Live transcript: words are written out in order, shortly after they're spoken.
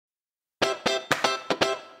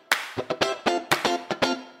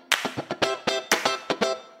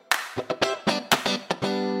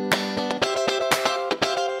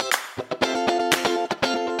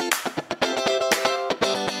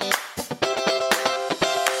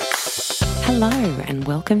Hello and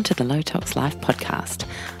welcome to the Low Tox Life podcast.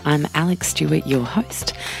 I'm Alex Stewart, your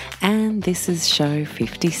host, and this is show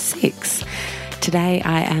 56. Today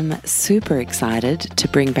I am super excited to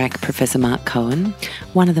bring back Professor Marc Cohen,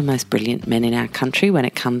 one of the most brilliant men in our country when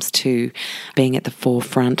it comes to being at the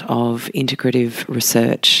forefront of integrative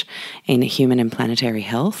research in human and planetary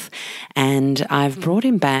health. And I've brought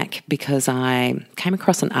him back because I came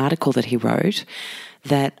across an article that he wrote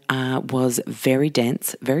that was very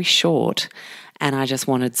dense, very short, and I just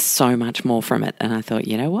wanted so much more from it. And I thought,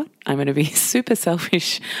 you know what? I'm going to be super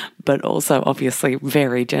selfish, but also obviously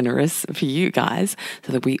very generous for you guys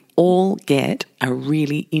so that we all get a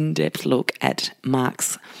really in-depth look at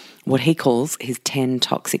Marc's, what he calls his 10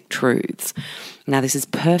 toxic truths. Now, this is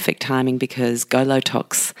perfect timing because Go Low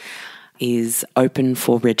Tox is open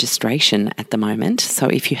for registration at the moment. So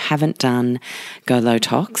if you haven't done Go Low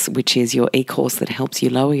Tox, which is your e-course that helps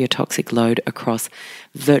you lower your toxic load across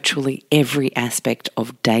virtually every aspect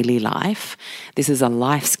of daily life, this is a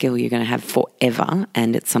life skill you're going to have forever,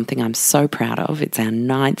 and it's something I'm so proud of. It's our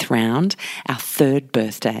 9th round, our 3rd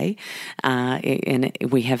birthday, and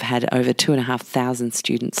we have had over 2,500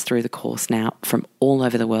 students through the course now from all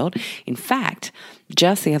over the world. In fact,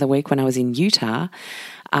 just the other week when I was in Utah,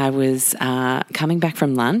 I was coming back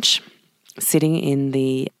from lunch, sitting in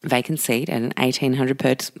the vacant seat at an 1,800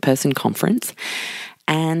 person conference,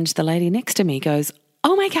 and the lady next to me goes,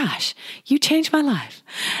 "Oh my gosh, you changed my life."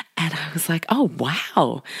 And I was like, "Oh,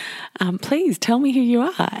 wow. Please tell me who you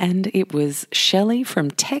are." And it was Shelley from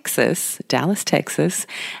Texas, Dallas, Texas,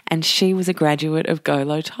 and she was a graduate of Go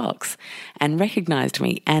Low Tox and recognized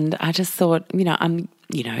me. And I just thought,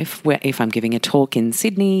 if I'm giving a talk in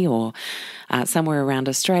Sydney or somewhere around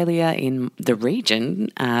Australia in the region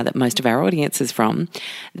that most of our audience is from,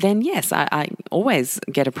 then yes, I always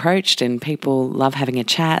get approached and people love having a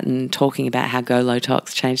chat and talking about how Go Low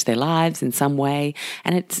Tox changed their lives in some way.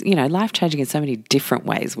 And it's, life-changing in so many different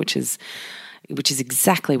ways, which is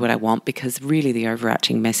exactly what I want, because really the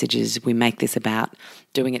overarching message is we make this about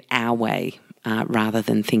doing it our way, rather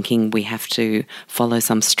than thinking we have to follow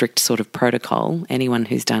some strict sort of protocol. Anyone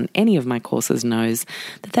who's done any of my courses knows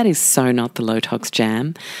that that is so not the Low Tox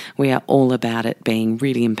jam. We are all about it being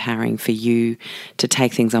really empowering for you to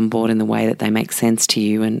take things on board in the way that they make sense to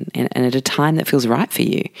you and at a time that feels right for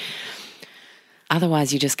you.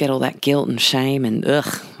 Otherwise, you just get all that guilt and shame and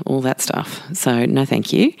all that stuff. So no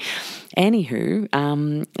thank you. Anywho,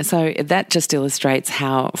 so that just illustrates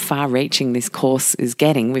how far-reaching this course is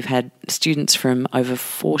getting. We've had students from over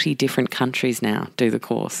 40 different countries now do the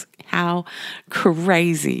course. How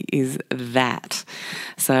crazy is that?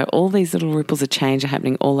 So all these little ripples of change are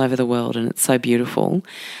happening all over the world, and it's so beautiful.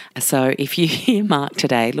 So if you hear Marc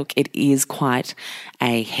today, look, it is quite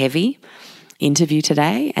a heavy interview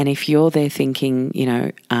today. And if you're there thinking,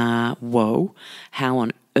 whoa, how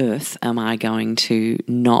on earth am I going to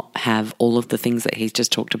not have all of the things that he's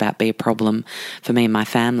just talked about be a problem for me and my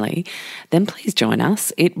family, then please join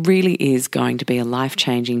us. It really is going to be a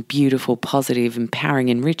life-changing, beautiful, positive, empowering,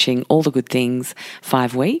 enriching, all the good things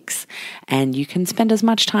 5 weeks. And you can spend as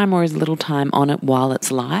much time or as little time on it while it's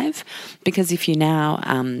live, because if you now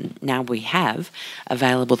we have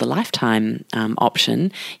available the lifetime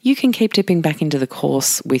option, you can keep dipping back into the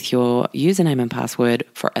course with your username and password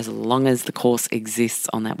for as long as the course exists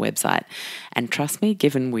on that website. And trust me,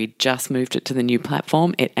 given we just moved it to the new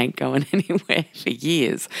platform, it ain't going anywhere for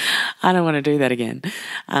years. I don't want to do that again.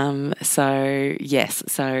 So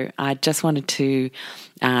I just wanted to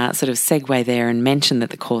sort of segue there and mention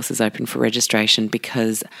that the course is open for registration,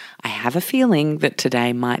 because I have a feeling that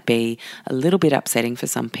today might be a little bit upsetting for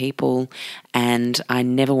some people, and I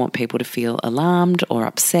never want people to feel alarmed or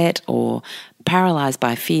upset or paralyzed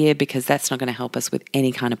by fear, because that's not going to help us with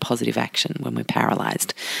any kind of positive action when we're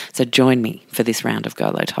paralyzed. So join me for this round of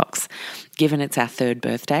Go Low Tox. Given it's our 3rd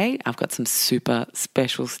birthday, I've got some super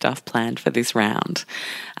special stuff planned for this round,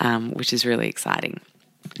 which is really exciting.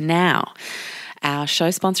 Now, our show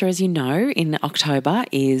sponsor, as you know, in October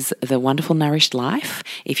is the wonderful Nourished Life.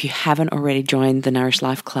 If you haven't already joined the Nourished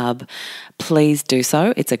Life Club, please do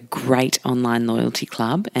so. It's a great online loyalty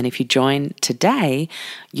club. And if you join today,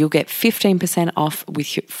 you'll get 15% off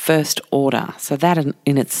with your first order. So that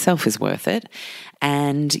in itself is worth it.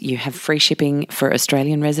 And you have free shipping for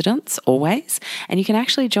Australian residents always. And you can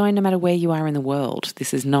actually join no matter where you are in the world.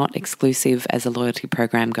 This is not exclusive as a loyalty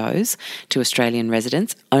program goes to Australian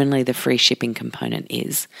residents. Only the free shipping component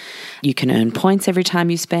is. You can earn points every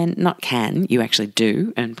time you spend. Not can, you actually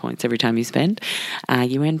do earn points every time you spend.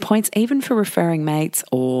 You earn points even for referring mates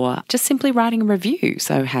or just simply writing a review.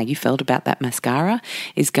 So how you felt about that mascara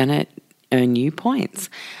is going to earn you points.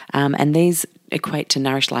 And these equate to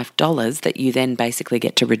Nourish Life dollars that you then basically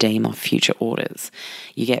get to redeem off future orders.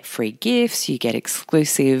 You get free gifts, you get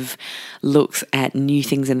exclusive looks at new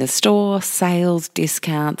things in the store, sales,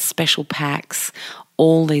 discounts, special packs,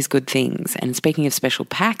 all these good things. And speaking of special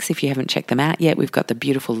packs, if you haven't checked them out yet, we've got the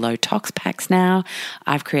beautiful low tox packs now.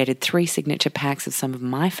 I've created 3 signature packs of some of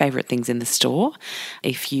my favorite things in the store.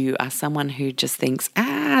 If you are someone who just thinks,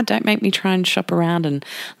 don't make me try and shop around and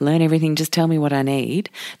learn everything, just tell me what I need,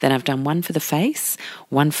 then I've done one for the face,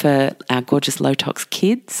 one for our gorgeous low tox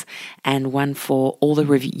kids, and one for all the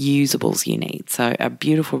reusables you need. So a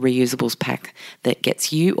beautiful reusables pack that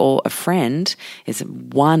gets you or a friend is a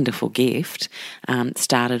wonderful gift,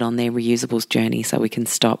 started on their reusables journey so we can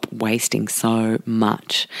stop wasting so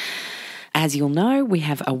much. As you'll know, we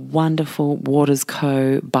have a wonderful Waters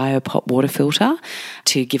Co BioPop water filter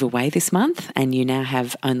to give away this month, and you now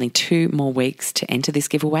have only 2 more weeks to enter this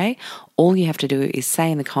giveaway. All you have to do is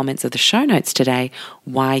say in the comments of the show notes today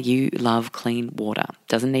why you love clean water.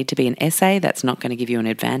 Doesn't need to be an essay, that's not going to give you an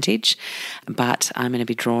advantage, but I'm going to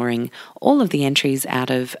be drawing all of the entries out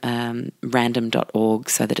of random.org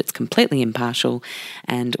so that it's completely impartial,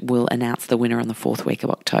 and we'll announce the winner on the 4th week of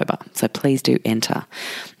October. So please do enter.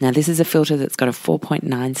 Now, this is a filter that's got a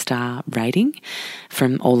 4.9 star rating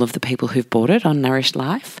from all of the people who've bought it on Nourish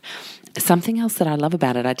Life. Something else that I love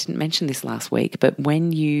about it, I didn't mention this last week, but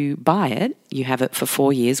when you buy it, you have it for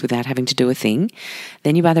 4 years without having to do a thing.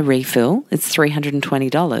 Then you buy the refill, it's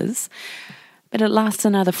 $320, but it lasts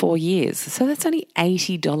another 4 years. So that's only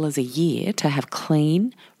 $80 a year to have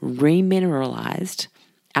clean, remineralized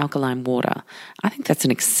alkaline water. I think that's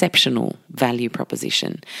an exceptional value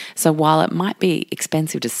proposition. So while it might be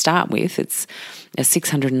expensive to start with, it's a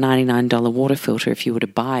 $699 water filter if you were to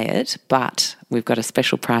buy it, but we've got a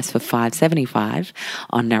special price for $575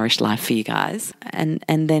 on Nourish Life for you guys. And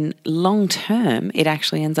then long term, it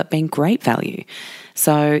actually ends up being great value.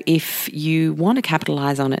 So if you want to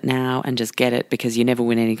capitalize on it now and just get it because you never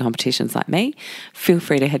win any competitions like me, feel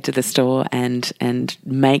free to head to the store and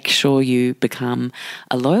make sure you become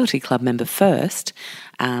a loyalty club member first,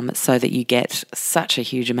 so that you get such a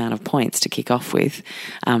huge amount of points to kick off with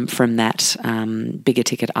from that bigger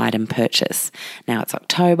ticket item purchase. Now it's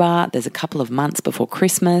October, there's a couple of months before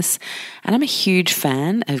Christmas, and I'm a huge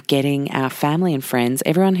fan of getting our family and friends,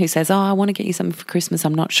 everyone who says, I want to get you something for Christmas,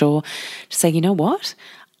 I'm not sure, to say, you know what?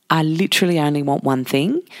 I literally only want one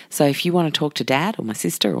thing. So if you want to talk to Dad or my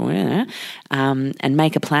sister or and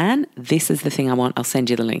make a plan, this is the thing I want. I'll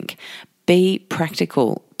send you the link. Be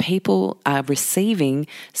practical. People are receiving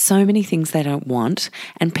so many things they don't want,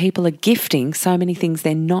 and people are gifting so many things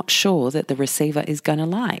they're not sure that the receiver is going to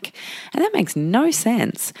like. And that makes no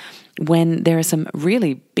sense when there are some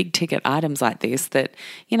really big ticket items like this that,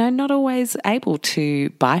 not always able to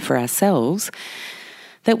buy for ourselves.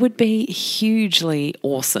 That would be hugely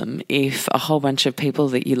awesome if a whole bunch of people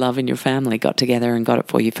that you love in your family got together and got it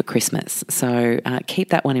for you for Christmas. So keep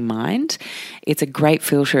that one in mind. It's a great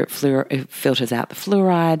filter. It filters out the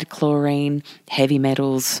fluoride, chlorine, heavy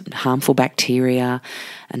metals, harmful bacteria,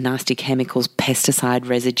 nasty chemicals, pesticide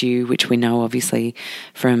residue, which we know obviously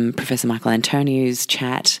from Professor Michael Antonio's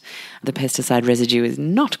chat. The pesticide residue is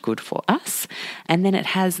not good for us. And then it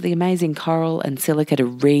has the amazing coral and silica to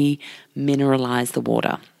re-mineralize the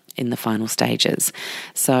water in the final stages.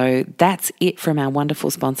 So that's it from our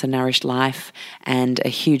wonderful sponsor, Nourish Life, and a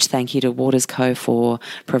huge thank you to Waters Co for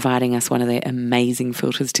providing us one of their amazing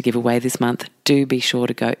filters to give away this month. Do be sure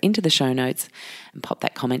to go into the show notes and pop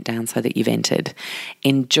that comment down so that you've entered.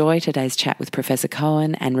 Enjoy today's chat with Professor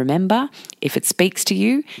Cohen, and remember, if it speaks to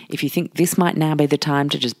you, if you think this might now be the time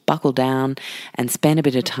to just buckle down and spend a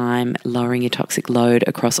bit of time lowering your toxic load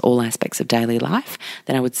across all aspects of daily life,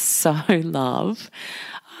 then I would so love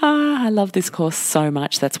I love this course so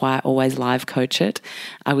much. That's why I always live coach it.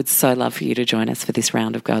 I would so love for you to join us for this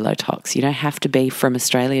round of Go Low Tox. You don't have to be from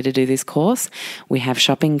Australia to do this course. We have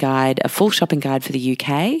a full shopping guide for the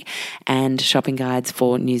UK and shopping guides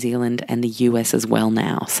for New Zealand and the US as well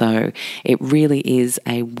now. So it really is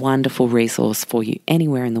a wonderful resource for you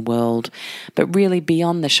anywhere in the world. But really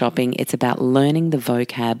beyond the shopping, it's about learning the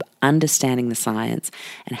vocab, understanding the science,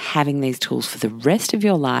 and having these tools for the rest of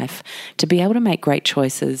your life to be able to make great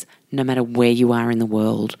choices no matter where you are in the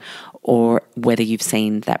world, or whether you've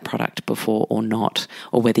seen that product before or not,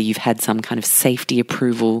 or whether you've had some kind of safety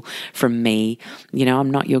approval from me. I'm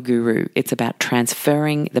not your guru. It's about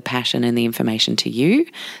transferring the passion and the information to you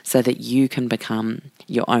so that you can become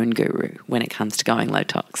your own guru when it comes to going low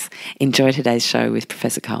tox. Enjoy today's show with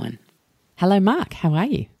Professor Cohen. Hello, Marc. How are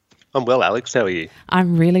you? I'm well, Alex. How are you?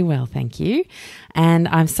 I'm really well, thank you. And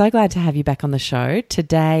I'm so glad to have you back on the show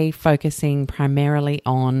today, focusing primarily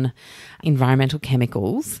on environmental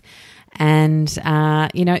chemicals. And,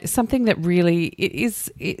 something that really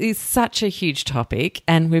is such a huge topic,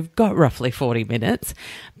 and we've got roughly 40 minutes.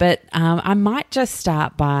 But I might just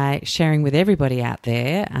start by sharing with everybody out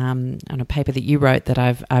there on a paper that you wrote that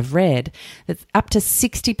I've read, that up to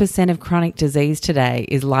 60% of chronic disease today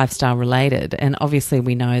is lifestyle related. And obviously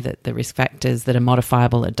we know that the risk factors that are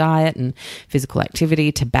modifiable are diet and physical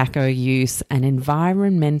activity, tobacco use, and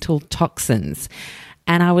environmental toxins.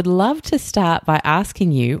 And I would love to start by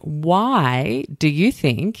asking you, why do you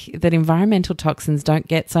think that environmental toxins don't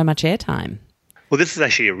get so much airtime? Well, this is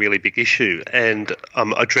actually a really big issue, and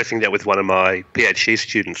I'm addressing that with one of my PhD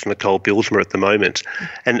students, Nicole Bilsmer, at the moment.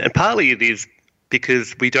 And partly it is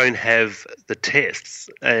because we don't have the tests,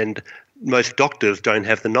 and most doctors don't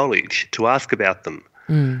have the knowledge to ask about them.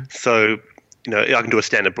 So, I can do a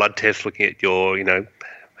standard blood test looking at your,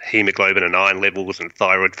 hemoglobin and iron levels and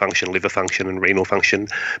thyroid function, liver function and renal function,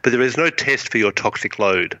 but there is no test for your toxic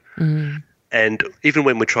load. And even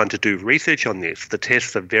when we're trying to do research on this, the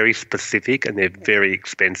tests are very specific and they're very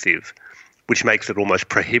expensive, which makes it almost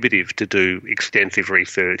prohibitive to do extensive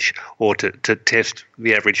research or to test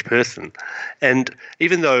the average person. And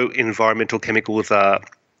even though environmental chemicals are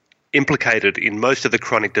implicated in most of the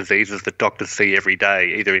chronic diseases that doctors see every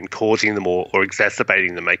day, either in causing them or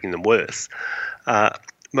exacerbating them, making them worse,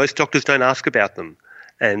 most doctors don't ask about them.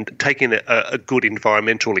 And taking a good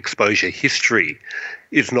environmental exposure history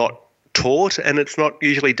is not taught, and it's not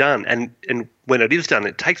usually done. And when it is done,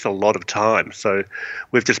 it takes a lot of time. So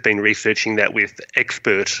we've just been researching that with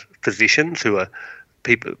expert physicians who are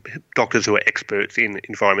doctors who are experts in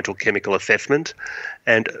environmental chemical assessment,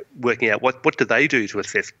 and working out what do they do to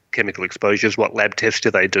assess chemical exposures, what lab tests do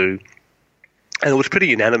they do. And it was pretty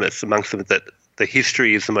unanimous amongst them that the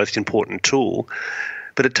history is the most important tool.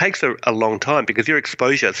 But it takes a long time because your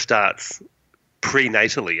exposure starts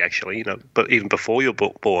prenatally, actually, but even before you're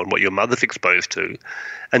born, what your mother's exposed to.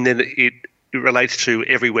 And then it relates to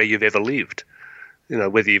everywhere you've ever lived,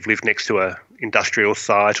 whether you've lived next to an industrial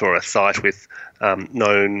site or a site with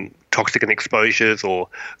known toxicant exposures or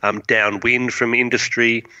downwind from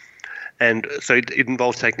industry. And so it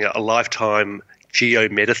involves taking a lifetime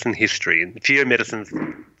geomedicine history. And geomedicine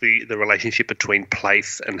is the relationship between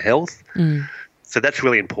place and health. So that's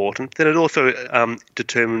really important. Then it also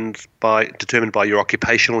determined by your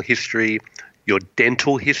occupational history, your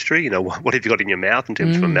dental history, what have you got in your mouth in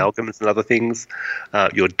terms of amalgams and other things,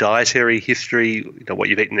 your dietary history, what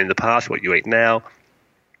you've eaten in the past, what you eat now.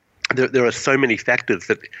 There are so many factors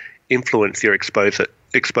that influence your exposure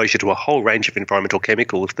to a whole range of environmental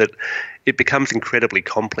chemicals that it becomes incredibly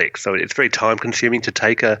complex. So it's very time-consuming to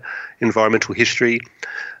take a environmental history.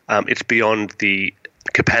 It's beyond the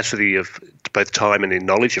capacity of both time and in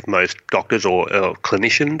knowledge of most doctors or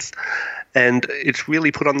clinicians, and it's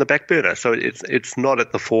really put on the back burner. So it's not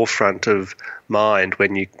at the forefront of mind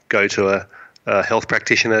when you go to a health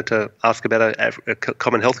practitioner to ask about a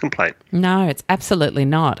common health complaint. No, it's absolutely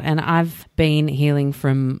not. And I've been healing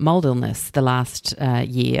from mold illness the last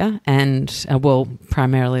year and,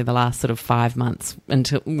 primarily the last sort of 5 months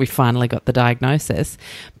until we finally got the diagnosis.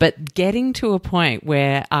 But getting to a point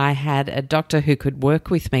where I had a doctor who could work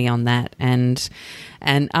with me on that, and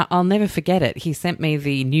I'll never forget it. He sent me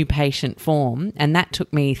the new patient form, and that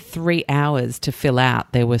took me 3 hours to fill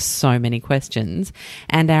out. There were so many questions,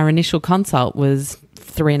 and our initial consult was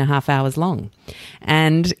 3.5 hours long.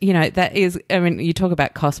 And, that is, you talk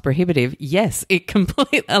about cost prohibitive. Yes, it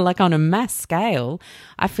completely, like on a mass scale,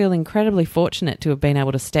 I feel incredibly fortunate to have been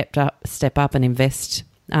able to step up and invest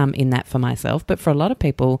in that for myself. But for a lot of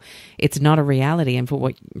people, it's not a reality. And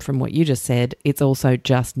from what you just said, it's also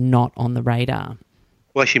just not on the radar.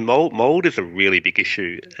 Well, actually, mold is a really big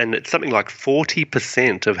issue, and it's something like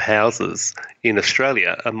 40% of houses in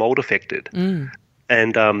Australia are mold affected.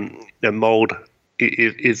 And mold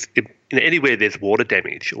is anywhere there's water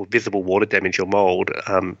damage or visible water damage or mold,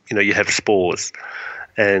 you have spores,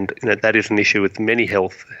 and that is an issue with many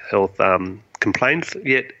health complaints.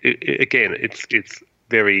 Yet again, it's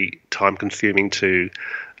very time consuming to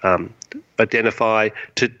identify.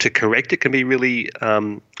 To correct it can be really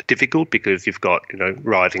difficult because you've got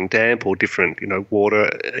rising damp or different water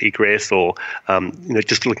egress or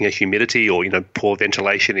just looking at humidity or poor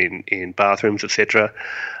ventilation in bathrooms, etc.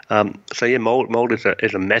 So yeah, mold is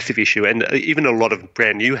a massive issue, and even a lot of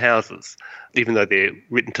brand new houses, even though they're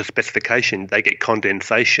written to specification, they get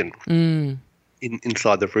condensation.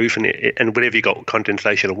 inside the roof, and whenever you got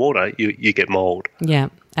condensation of water, you get mold. Yeah,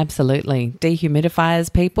 absolutely.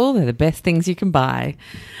 Dehumidifiers, people, they're the best things you can buy.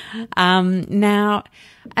 Now,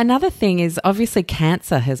 another thing is obviously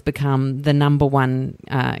cancer has become the number one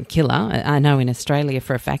killer. I know in Australia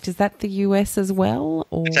for a fact. Is that the US as well?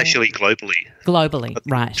 Or? It's actually globally. Globally,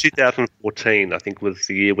 right. 2014, I think, was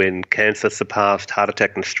the year when cancer surpassed heart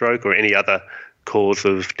attack and stroke or any other cause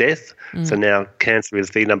of death. So now cancer is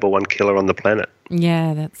the number one killer on the planet.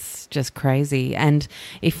 Yeah, that's just crazy. And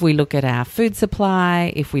if we look at our food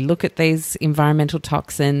supply, if we look at these environmental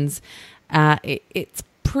toxins, it's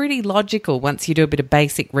pretty logical once you do a bit of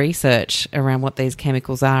basic research around what these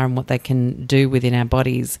chemicals are and what they can do within our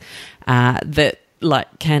bodies, that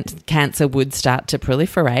cancer would start to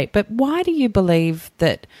proliferate. But why do you believe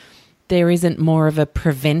that there isn't more of a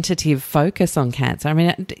preventative focus on cancer? I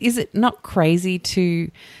mean, is it not crazy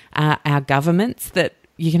to our governments that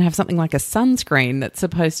you can have something like a sunscreen that's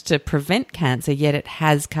supposed to prevent cancer, yet it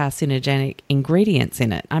has carcinogenic ingredients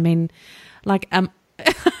in it? I mean,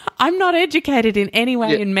 I'm not educated in any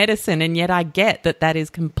way in medicine, and yet I get that is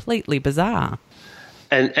completely bizarre.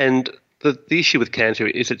 And the issue with cancer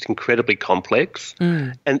is it's incredibly complex,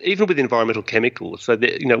 and even with environmental chemicals. So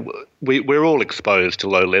that, we're all exposed to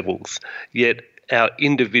low levels, yet our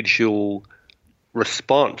individual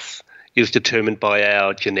response is determined by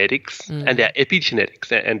our genetics and our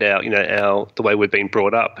epigenetics and our the way we've been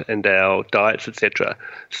brought up and our diets, etc.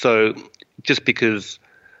 So just because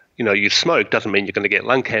you smoke doesn't mean you're going to get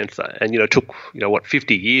lung cancer. And, it took,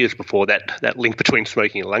 50 years before that link between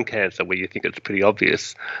smoking and lung cancer, where you think it's pretty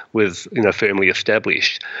obvious, was, firmly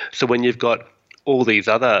established. So when you've got all these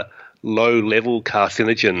other low-level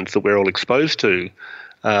carcinogens that we're all exposed to,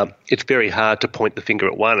 it's very hard to point the finger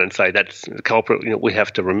at one and say that's the culprit, we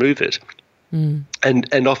have to remove it.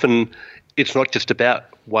 And often it's not just about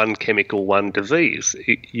one chemical, one disease.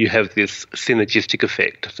 You have this synergistic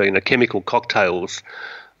effect. So, chemical cocktails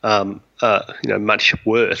much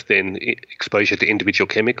worse than exposure to individual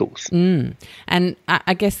chemicals. And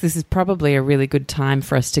I guess this is probably a really good time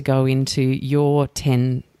for us to go into your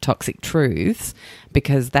 10 toxic truths,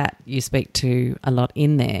 because that you speak to a lot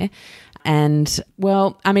in there. And,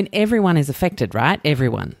 well, I mean, everyone is affected, right?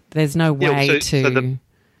 Everyone. There's no way to...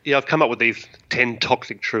 I've come up with these 10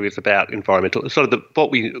 toxic truths about environmental, sort of what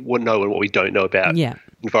we know and what we don't know about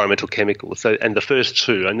environmental chemicals. So, and the first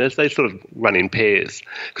two, and they sort of run in pairs.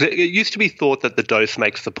 Because it used to be thought that the dose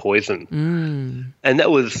makes the poison. And that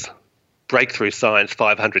was breakthrough science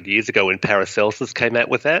 500 years ago when Paracelsus came out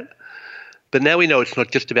with that. But now we know it's not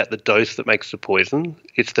just about the dose that makes the poison.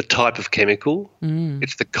 It's the type of chemical.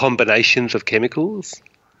 It's the combinations of chemicals.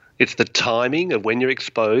 It's the timing of when you're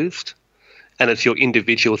exposed. And it's your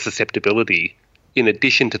individual susceptibility in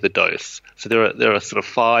addition to the dose. So there are sort of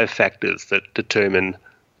 5 factors that determine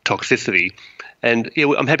toxicity. And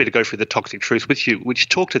I'm happy to go through the toxic truths with you, which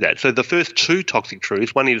talk to that. So the first 2 toxic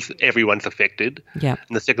truths, one is everyone's affected, and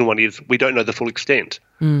the second one is we don't know the full extent.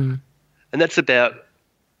 And that's about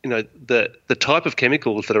the type of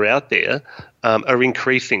chemicals that are out there are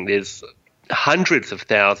increasing. There's hundreds of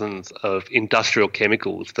thousands of industrial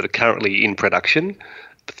chemicals that are currently in production.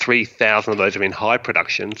 3,000 of those are in high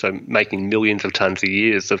production, so making millions of tonnes a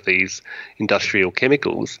year of these industrial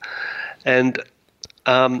chemicals. And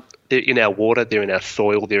they're in our water, they're in our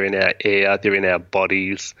soil, they're in our air, they're in our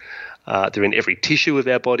bodies, they're in every tissue of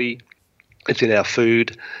our body, it's in our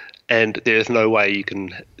food, and there's no way you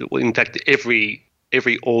can... In fact, every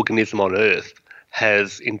organism on Earth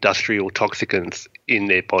has industrial toxicants in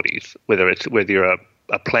their bodies, whether you're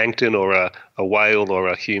a plankton or a whale or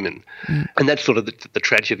a human. And that's sort of the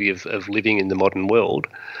tragedy of living in the modern world.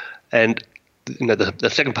 And the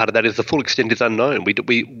second part of that is the full extent is unknown.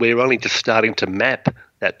 We're only just starting to map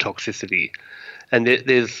that toxicity. And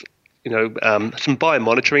there's some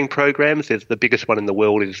biomonitoring programs. There's the biggest one in the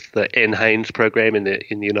world is the NHANES program in the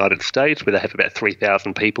United States, where they have about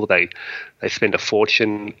 3,000 people. They spend a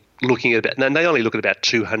fortune looking at and they only look at about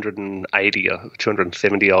 280 or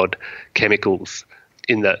 270 odd chemicals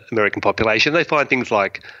in the American population. They find things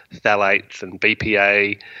like phthalates and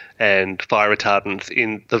BPA and fire retardants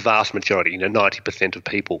in the vast majority, 90% of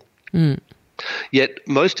people. Yet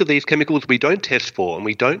most of these chemicals we don't test for and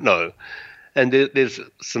we don't know. And there's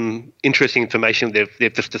some interesting information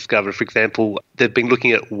they've just discovered. For example, they've been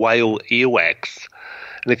looking at whale earwax.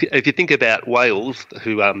 And if you think about whales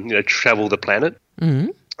who travel the planet,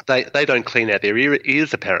 They don't clean out their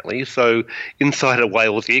ears apparently. So inside a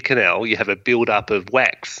whale's ear canal, you have a build-up of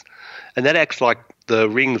wax, and that acts like the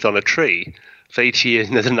rings on a tree. So each year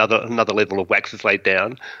there's another level of wax is laid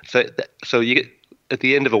down. So you get, at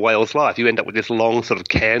the end of a whale's life, you end up with this long sort of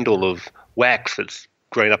candle of wax that's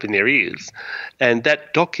grown up in their ears, and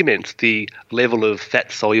that documents the level of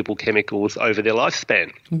fat-soluble chemicals over their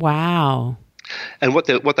lifespan. Wow. And what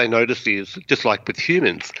they notice is, just like with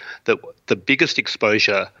humans, that the biggest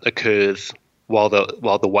exposure occurs while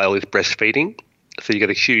the whale is breastfeeding. So you get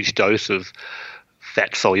a huge dose of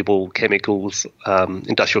fat-soluble chemicals,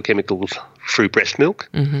 industrial chemicals through breast milk,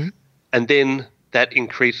 and then that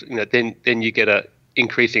increase. Then you get a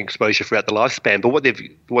increasing exposure throughout the lifespan. But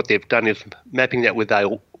what they've done is mapping that with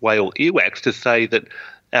whale earwax to say that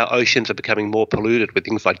our oceans are becoming more polluted with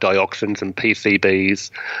things like dioxins and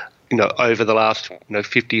PCBs, over the last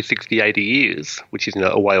 50, 60, 80 years, which is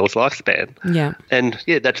a whale's lifespan. Yeah. And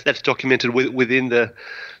that's documented within the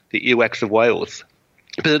earwax of whales.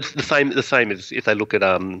 But it's the same as if they look at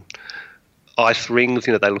ice rings.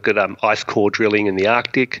 They look at ice core drilling in the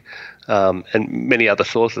Arctic, and many other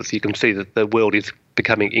sources. You can see that the world is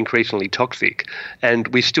becoming increasingly toxic, and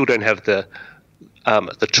we still don't have the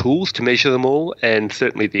tools to measure them all, and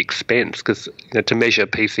certainly the expense, because to measure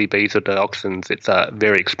PCBs or dioxins, it's a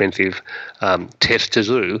very expensive test to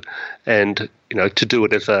do, and to do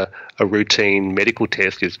it as a routine medical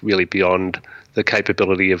test is really beyond the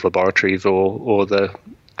capability of laboratories or the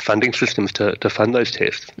funding systems to fund those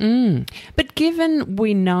tests. But given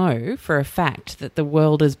we know for a fact that the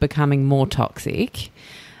world is becoming more toxic,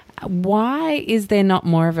 why is there not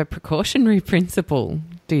more of a precautionary principle,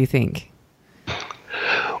 do you think?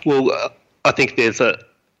 Well, I think there's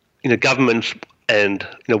governments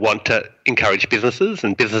want to encourage businesses,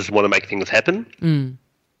 and businesses want to make things happen.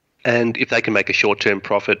 And if they can make a short-term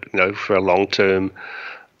profit, for a long-term,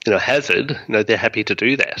 hazard, they're happy to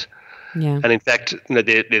do that. Yeah. And in fact,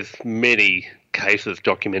 there's many cases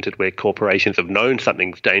documented where corporations have known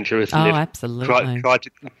something's dangerous and they've absolutely tried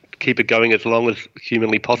to keep it going as long as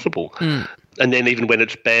humanly possible. And then even when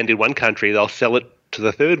it's banned in one country, they'll sell it to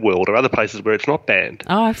the third world or other places where it's not banned.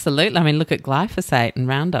 Oh, absolutely. I mean, look at glyphosate and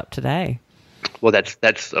Roundup today. Well,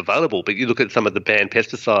 that's available, but you look at some of the banned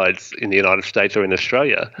pesticides in the United States or in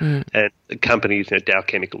Australia, and companies, Dow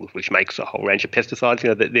Chemicals, which makes a whole range of pesticides,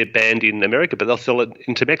 they're banned in America, but they'll sell it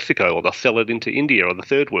into Mexico or they'll sell it into India or the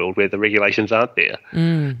third world where the regulations aren't there.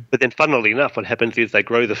 But then, funnily enough, what happens is they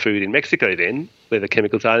grow the food in Mexico then, where the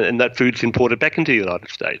chemicals are, and that food's imported back into the United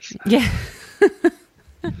States. Yeah.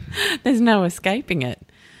 There's no escaping it.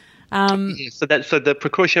 So the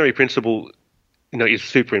precautionary principle is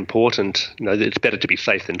super important. It's better to be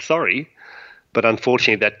safe than sorry, but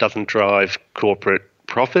unfortunately that doesn't drive corporate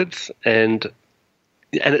profits. And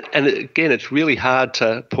again, it's really hard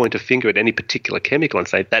to point a finger at any particular chemical and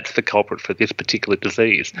say that's the culprit for this particular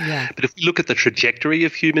disease. Yeah. But if we look at the trajectory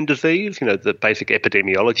of human disease, the basic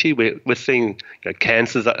epidemiology, we're seeing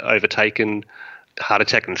cancers overtaken heart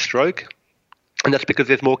attack and stroke, and that's because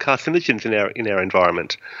there's more carcinogens in our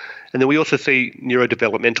environment. And then we also see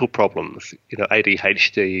neurodevelopmental problems,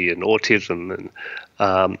 ADHD and autism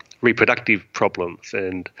and reproductive problems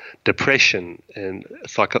and depression and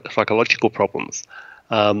psychological problems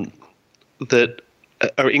that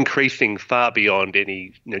are increasing far beyond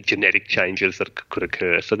any genetic changes that could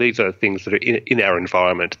occur. So these are things that are in our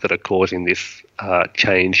environment that are causing this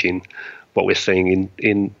change in what we're seeing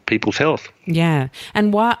in people's health. Yeah.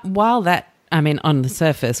 And while that, on the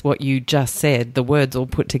surface, what you just said, the words all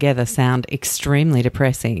put together sound extremely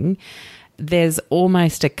depressing. There's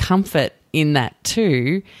almost a comfort in that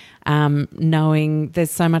too, knowing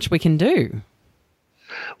there's so much we can do.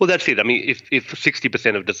 Well, that's it. If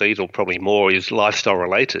 60% of disease, or probably more, is lifestyle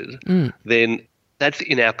related, then that's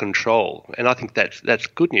in our control. And I think that's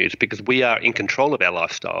good news, because we are in control of our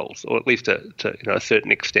lifestyles, or at least to a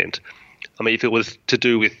certain extent. If it was to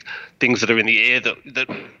do with things that are in the air that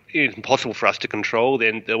is impossible for us to control,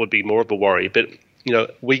 then there would be more of a worry. But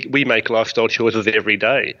we make lifestyle choices every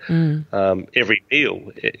day, every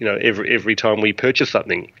meal, every time we purchase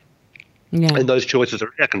something, and those choices are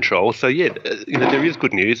in our control. So there is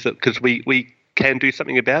good news because we can do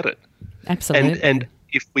something about it. Absolutely. And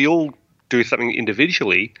if we all do something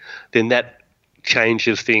individually, then that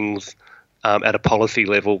changes things at a policy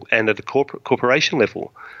level and at a corporation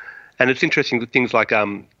level. And it's interesting that things like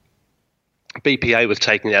BPA was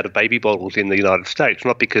taken out of baby bottles in the United States,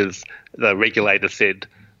 not because the regulator said,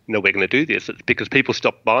 we're going to do this. It's because people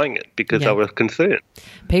stopped buying it because they were concerned.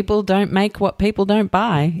 People don't make what people don't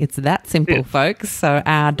buy. It's that simple, folks. So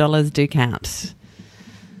our dollars do count.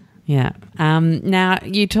 Yeah. Now,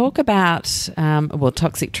 you talk about,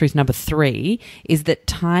 toxic truth number 3 is that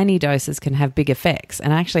tiny doses can have big effects.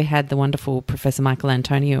 And I actually had the wonderful Professor Michael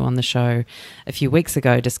Antonio on the show a few weeks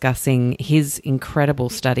ago discussing his incredible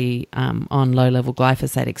study on low-level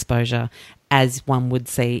glyphosate exposure as one would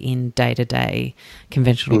see in day-to-day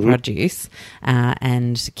conventional produce,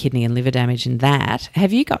 and kidney and liver damage in that.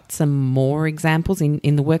 Have you got some more examples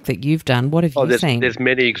in the work that you've done? What have you seen? There's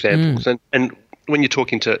many examples. And when you're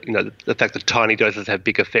talking to, the fact that tiny doses have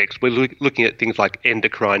big effects, we're looking at things like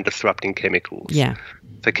endocrine disrupting chemicals. Yeah.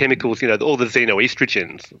 So chemicals, all the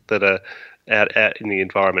xenoestrogens that are out in the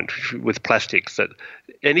environment with plastics, that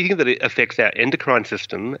anything that affects our endocrine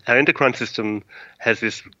system has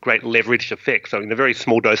this great leveraged effect. So in a very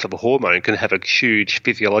small dose of a hormone can have a huge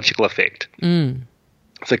physiological effect.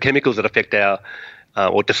 So chemicals that affect our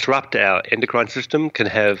or disrupt our endocrine system can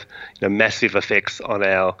have massive effects on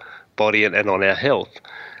our body and on our health.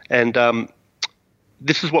 And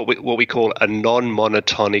this is what we call a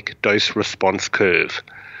non-monotonic dose-response curve.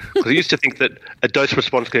 Because I used to think that a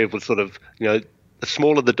dose-response curve was sort of, the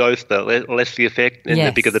smaller the dose, the less the effect, and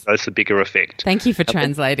the bigger the dose, the bigger effect. Thank you for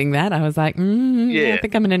translating that. I was like, I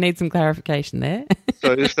think I'm going to need some clarification there.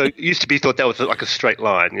 so it used to be thought that was like a straight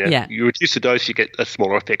line. Yeah. You reduce the dose, you get a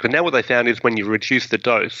smaller effect. But now what they found is when you reduce the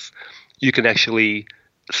dose, you can actually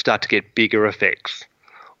start to get bigger effects.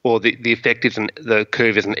 Or the effect the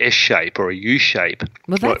curve is an S shape or a U shape.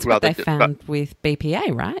 Well, that's what they found with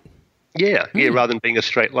BPA, right? Yeah, rather than being a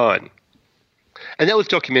straight line. And that was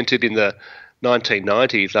documented in the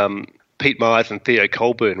 1990s. Pete Myers and Theo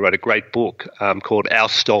Colburn wrote a great book called Our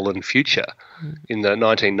Stolen Future in the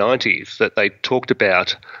 1990s that they talked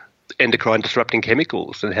about endocrine disrupting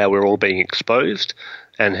chemicals and how we're all being exposed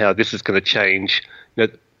and how this is going to change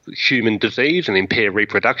human disease and impair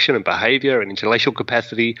reproduction and behaviour and intellectual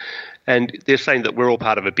capacity. And they're saying that we're all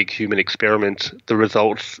part of a big human experiment, the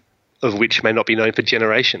results of which may not be known for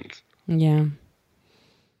generations. Yeah.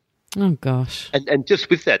 Oh, gosh. And just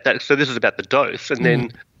with that, so this is about the dose. And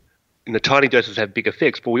then tiny doses have big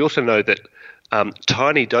effects, but we also know that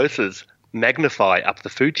tiny doses magnify up the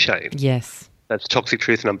food chain. Yes. That's toxic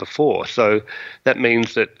truth number 4. So that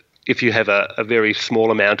means that if you have a very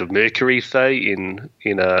small amount of mercury, say, in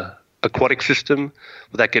a aquatic system,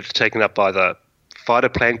 that gets taken up by the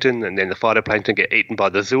phytoplankton, and then the phytoplankton get eaten by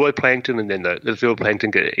the zooplankton, and then the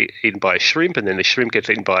zooplankton get eaten by a shrimp, and then the shrimp gets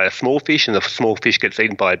eaten by a small fish, and the small fish gets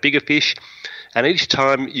eaten by a bigger fish. And each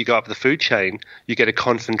time you go up the food chain, you get a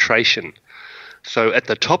concentration. So at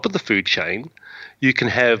the top of the food chain, you can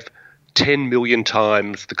have 10 million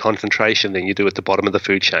times the concentration than you do at the bottom of the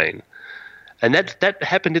food chain. And that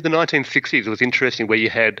happened in the 1960s. It was interesting, where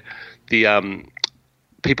you had the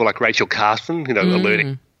people like Rachel Carson,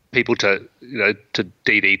 alerting people to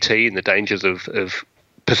DDT and the dangers of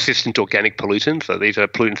persistent organic pollutants. So these are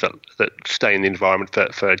pollutants that stay in the environment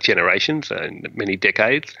for generations and many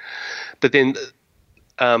decades. But then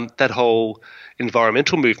that whole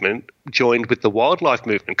environmental movement joined with the wildlife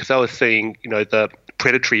movement, because they were seeing, the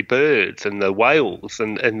predatory birds and the whales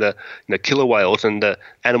and the killer whales and the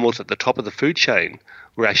animals at the top of the food chain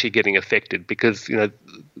were actually getting affected because,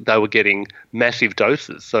 they were getting massive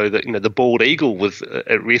doses. So that, the bald eagle was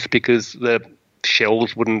at risk because the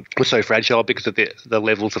shells were so fragile because of the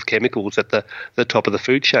levels of chemicals at the top of the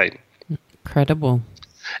food chain. Incredible.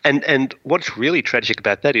 And what's really tragic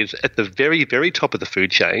about that is at the very, very top of the food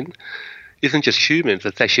chain isn't just humans,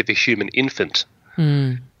 it's actually the human infant.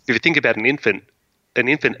 If you think about an infant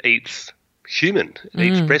eats human,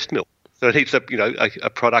 eats breast milk. So it eats a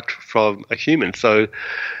product from a human. So,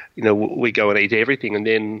 we go and eat everything, and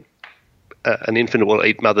then an infant will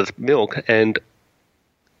eat mother's milk, and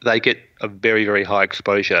they get a very, very high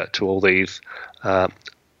exposure to all these,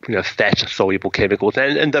 fat-soluble chemicals.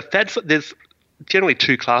 And the fats, there's generally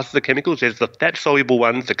 2 classes of chemicals. There's the fat-soluble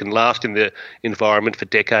ones that can last in the environment for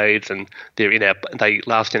decades, and they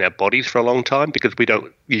last in our bodies for a long time because we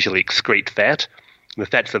don't usually excrete fat. And the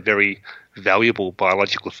fat's a very valuable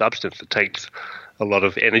biological substance. It takes a lot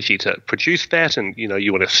of energy to produce fat, and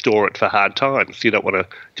you want to store it for hard times. You don't want to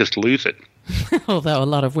just lose it. Although a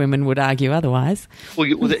lot of women would argue otherwise.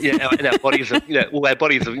 And our bodies are,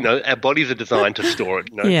 our bodies are designed to store it.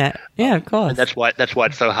 Yeah, of course. And that's why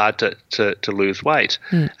it's so hard to lose weight.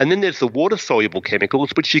 And then there's the water-soluble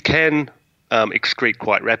chemicals, which you can excrete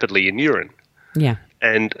quite rapidly in urine. Yeah.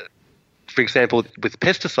 And for example, with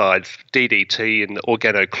pesticides, DDT and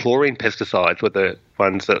organochlorine pesticides were the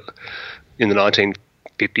ones that in the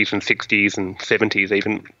 1950s and 60s and 70s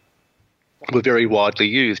even were very widely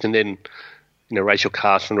used. And then, Rachel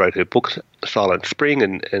Carson wrote her book, Silent Spring,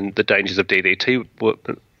 and the dangers of DDT were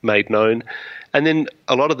made known. And then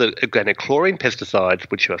a lot of the organochlorine pesticides,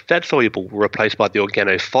 which are fat-soluble, were replaced by the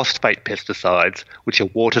organophosphate pesticides, which are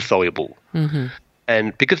water-soluble. Mm-hmm.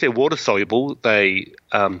 And because they're water-soluble, they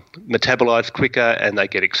metabolize quicker and they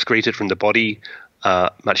get excreted from the body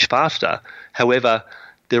much faster. However,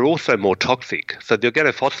 they're also more toxic. So the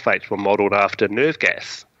organophosphates were modelled after nerve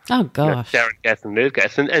gas. Oh, gosh. Sarin gas and nerve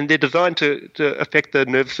gas. And they're designed to affect the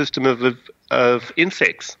nervous system of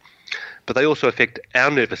insects. But they also affect our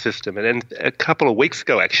nervous system. And then a couple of weeks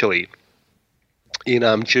ago, actually,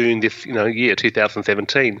 in June this year,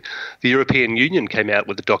 2017, the European Union came out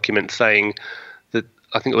with a document saying that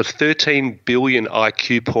I think it was 13 billion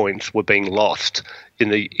IQ points were being lost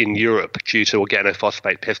in Europe due to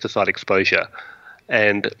organophosphate pesticide exposure.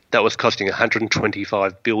 And that was costing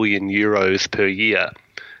 125 billion euros per year.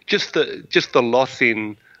 Just the loss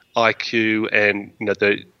in IQ and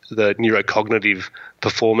the neurocognitive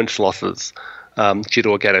performance losses due to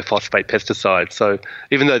organophosphate pesticides. So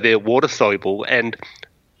even though they're water soluble, and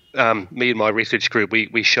me and my research group,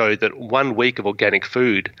 we showed that 1 week of organic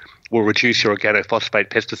food will reduce your organophosphate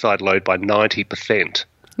pesticide load by 90%.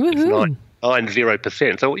 Woohoo.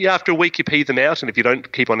 90%. So after a week you pee them out, and if you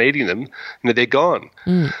don't keep on eating them, they're gone.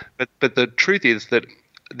 But the truth is that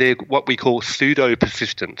they're what we call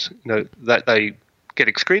pseudo-persistent. That they get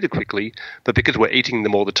excreted quickly, but because we're eating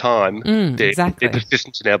them all the time, they're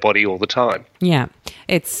persistent in our body all the time. Yeah.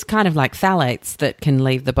 It's kind of like phthalates that can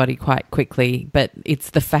leave the body quite quickly, but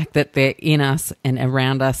it's the fact that they're in us and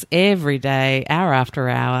around us every day, hour after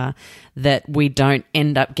hour, that we don't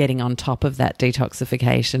end up getting on top of that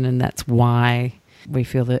detoxification, and that's why we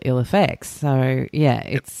feel the ill effects. So, yeah,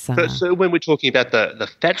 it's... So when we're talking about the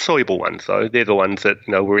fat-soluble ones, though, they're the ones that,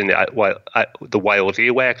 were in the whale's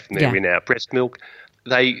earwax and they're in our breast milk.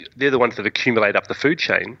 They're the ones that accumulate up the food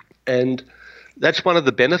chain, and that's one of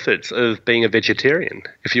the benefits of being a vegetarian.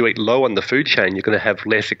 If you eat low on the food chain, you're going to have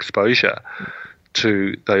less exposure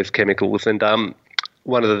to those chemicals. And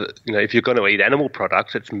one of the, if you're going to eat animal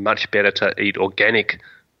products, it's much better to eat organic,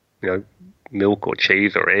 milk or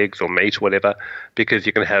cheese or eggs or meat or whatever, because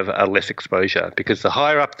you're going to have a less exposure. Because the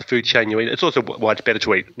higher up the food chain you eat, it's also why it's better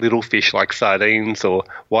to eat little fish like sardines or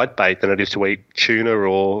whitebait than it is to eat tuna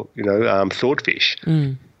or swordfish.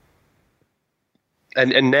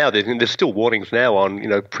 And now there's still warnings now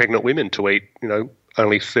on pregnant women to eat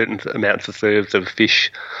only certain amounts of serves of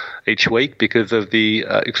fish each week because of the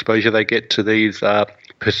exposure they get to these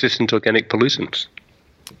persistent organic pollutants.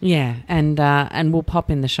 Yeah, and we'll pop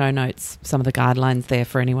in the show notes some of the guidelines there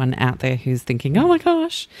for anyone out there who's thinking, oh my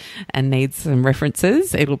gosh, and needs some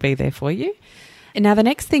references. It'll be there for you. Now, the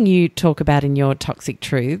next thing you talk about in your Toxic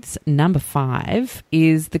Truths, number 5,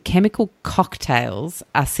 is the chemical cocktails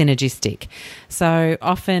are synergistic. So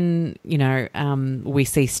often, we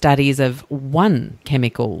see studies of one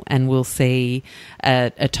chemical and we'll see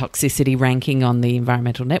a toxicity ranking on the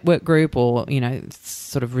Environmental Network Group or,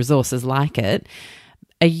 sort of resources like it.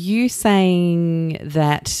 Are you saying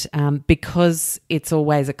that because it's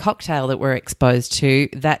always a cocktail that we're exposed to,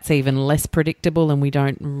 that's even less predictable and we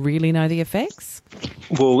don't really know the effects?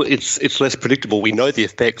 Well, it's less predictable. We know the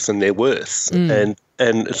effects and they're worse. And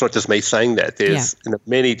it's not just me saying that. There's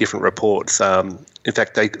many different reports. In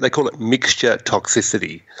fact, they call it mixture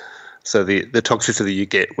toxicity. So the toxicity you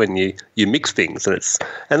get when you mix things, and it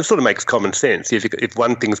sort of makes common sense. If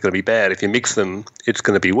one thing's going to be bad, if you mix them, it's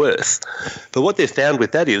going to be worse. But what they've found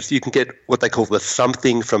with that is you can get what they call the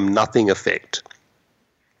something from nothing effect.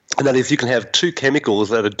 And that is you can have two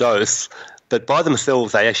chemicals at a dose, but by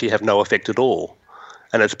themselves they actually have no effect at all.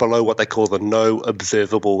 And it's below what they call the no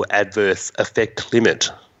observable adverse effect limit.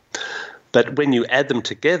 But when you add them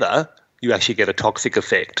together, you actually get a toxic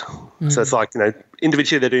effect. So it's like,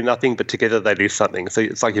 individually they do nothing, but together they do something. So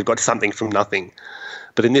it's like you've got something from nothing.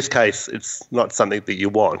 But in this case, it's not something that you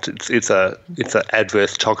want. It's an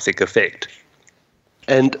adverse toxic effect.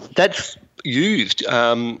 And that's used.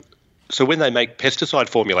 So when they make pesticide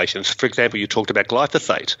formulations, for example, you talked about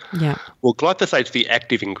glyphosate. Yeah. Well, glyphosate's the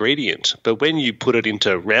active ingredient, but when you put it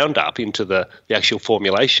into Roundup, into the actual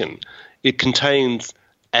formulation, it contains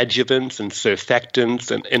adjuvants and surfactants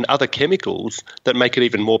and other chemicals that make it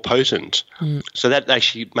even more potent. So that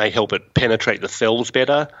actually may help it penetrate the cells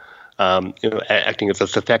better, acting as a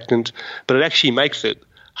surfactant, but it actually makes it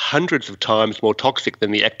hundreds of times more toxic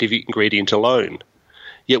than the active ingredient alone.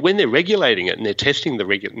 Yet when they're regulating it and they're testing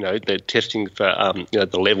they're testing for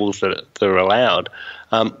the levels that are allowed,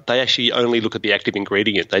 they actually only look at the active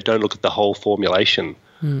ingredient. They don't look at the whole formulation.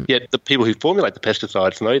 Yet the people who formulate the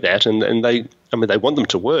pesticides know that, and they want them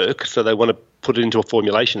to work, so they want to put it into a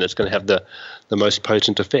formulation that's going to have the most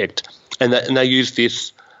potent effect. And they use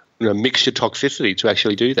this mixture toxicity to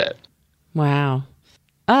actually do that. Wow.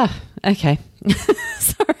 Okay.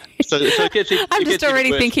 Sorry. So I'm just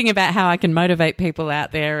already thinking about how I can motivate people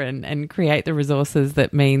out there and create the resources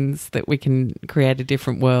that means that we can create a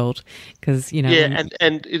different world. Because, Yeah,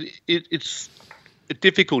 and it's a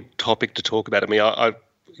difficult topic to talk about. I mean,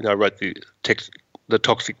 I wrote the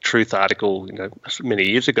Toxic Truth article, many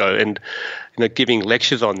years ago, and giving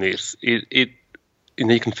lectures on this, you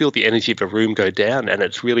can feel the energy of a room go down, and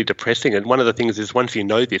it's really depressing. And one of the things is, once you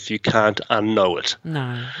know this, you can't unknow it.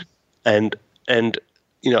 No. And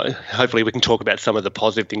hopefully we can talk about some of the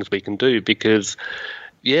positive things we can do, because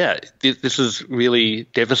this is really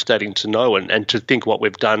devastating to know, and to think what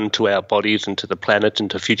we've done to our bodies and to the planet and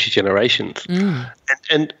to future generations.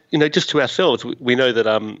 And just to ourselves, we know that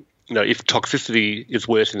if toxicity is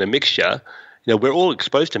worse in a mixture, we're all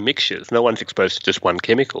exposed to mixtures. No one's exposed to just one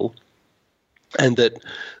chemical. And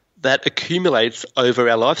that accumulates over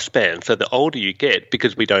our lifespan. So the older you get,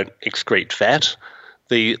 because we don't excrete fat,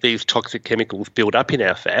 these toxic chemicals build up in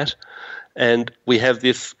our fat, and we have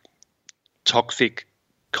this toxic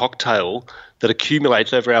cocktail that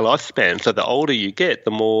accumulates over our lifespan. So the older you get,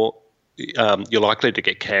 the more you're likely to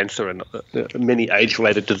get cancer, and many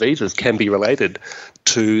age-related diseases can be related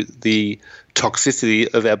to the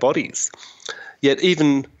toxicity of our bodies. Yet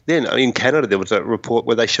even then, in Canada, there was a report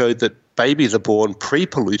where they showed that babies are born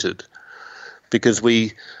pre-polluted, because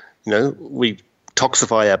we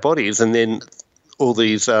toxify our bodies, and then all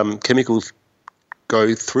these chemicals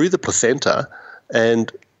go through the placenta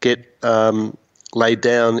and get laid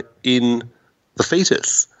down in the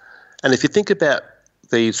fetus. And if you think about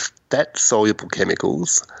these fat-soluble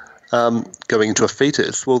chemicals going into a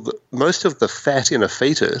fetus, well, most of the fat in a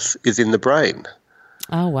fetus is in the brain.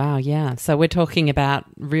 Oh, wow, yeah. So we're talking about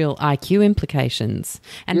real IQ implications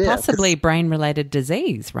and possibly brain-related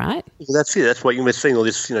disease, right? Well, that's it. That's why we're seeing all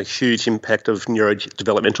this huge impact of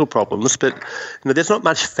neurodevelopmental problems. But there's not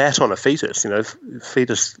much fat on a fetus.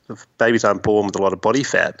 Babies aren't born with a lot of body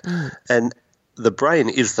fat. And the brain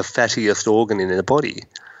is the fattiest organ in the body.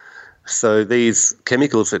 So these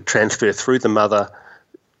chemicals that transfer through the mother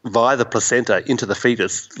via the placenta into the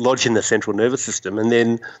fetus lodge in the central nervous system, and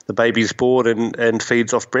then the baby's born and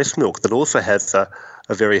feeds off breast milk that also has a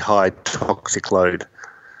very high toxic load.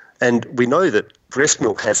 And we know that breast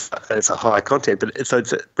milk has a high content, but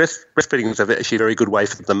breastfeeding is actually a very good way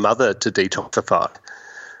for the mother to detoxify.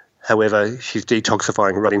 However, she's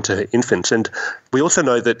detoxifying right into her infant. And we also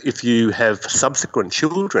know that if you have subsequent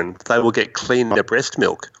children, they will get cleaner breast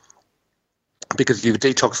milk, because you've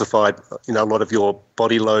detoxified a lot of your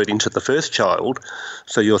body load into the first child,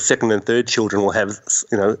 so your second and third children will have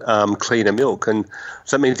cleaner milk. And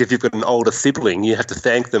so that means if you've got an older sibling, you have to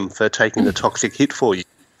thank them for taking the toxic hit for you.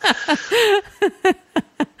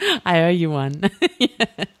 I owe you one.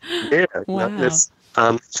 Yeah. Wow.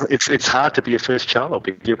 It's hard to be a first child,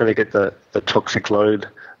 because you're going to get the toxic load,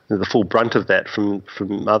 the full brunt of that from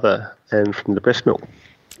mother and from the breast milk.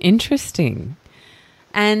 Interesting.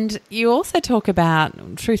 And you also talk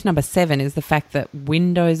about, truth number 7 is the fact that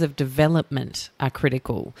windows of development are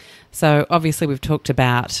critical. So obviously we've talked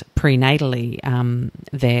about prenatally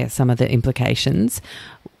there, some of the implications.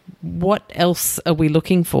 What else are we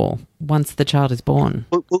looking for once the child is born?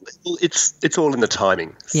 Well, it's all in the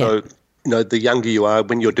timing. So, the younger you are,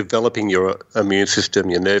 when you're developing your immune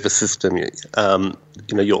system, your nervous system,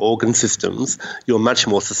 your organ systems, you're much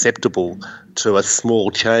more susceptible to a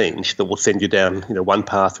small change that will send you down, one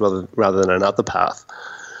path rather than another path.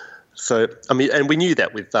 So, and we knew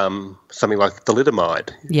that with something like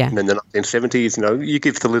thalidomide. Yeah. In the 1970s, you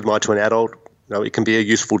give thalidomide to an adult, it can be a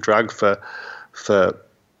useful drug for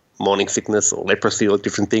morning sickness or leprosy or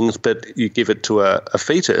different things, but you give it to a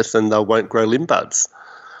fetus and they won't grow limb buds.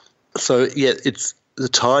 So, the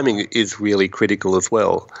timing is really critical as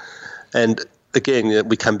well. And again,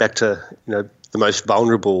 we come back to, the most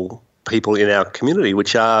vulnerable people in our community,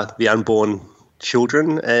 which are the unborn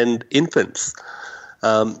children and infants.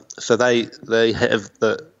 So they have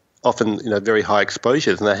often very high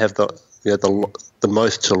exposures, and they have the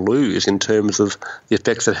most to lose in terms of the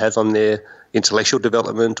effects it has on their intellectual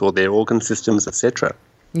development or their organ systems, etc.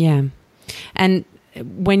 Yeah. And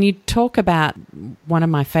when you talk about, one of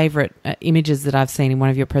my favourite images that I've seen in one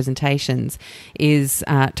of your presentations is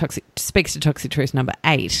speaks to toxic truth number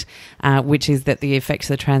 8, which is that the effects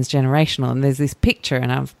are transgenerational. And there's this picture, and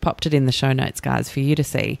I've popped it in the show notes, guys, for you to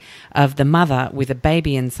see, of the mother with a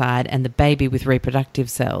baby inside and the baby with reproductive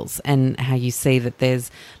cells, and how you see that there's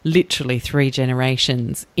literally 3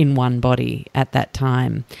 generations in one body at that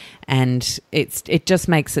time. And it just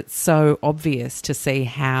makes it so obvious to see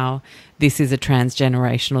how this is a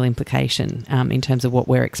transgenerational implication in terms of what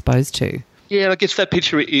we're exposed to. Yeah, I guess that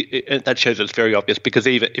picture, that shows it's very obvious, because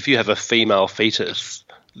even if you have a female fetus,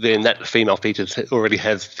 then that female fetus already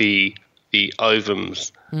has the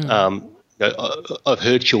ovums of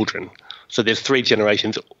her children. So there's 3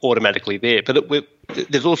 generations automatically there. But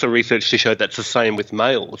there's also research to show that's the same with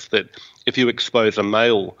males, that if you expose a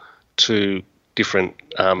male to different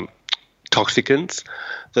toxicants,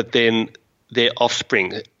 that then their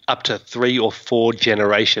offspring up to 3 or 4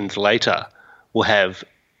 generations later will have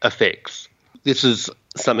effects. This is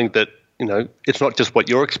something that, it's not just what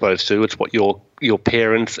you're exposed to, it's what your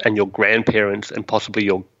parents and your grandparents and possibly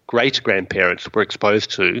your great-grandparents were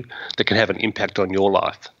exposed to that can have an impact on your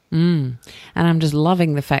life. And I'm just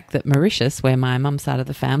loving the fact that Mauritius, where my mum's side of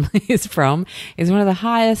the family is from, is one of the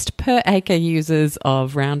highest per acre users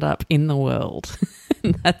of Roundup in the world.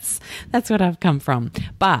 That's what I've come from.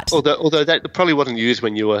 But although that probably wasn't used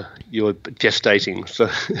when you were gestating, so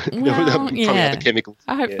well, probably other chemicals.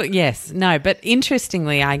 I hope yes, no. But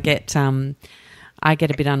interestingly, I get a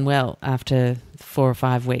bit unwell after 4 or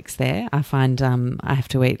 5 weeks there. I find I have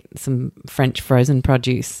to eat some French frozen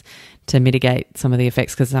produce to mitigate some of the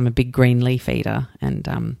effects because I'm a big green leaf eater,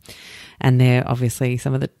 and they're obviously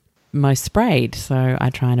some of the most sprayed. So I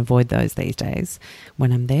try and avoid those these days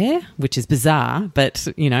when I'm there, which is bizarre, but,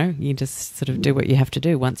 you just sort of do what you have to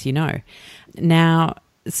do once you know. Now,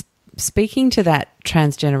 speaking to that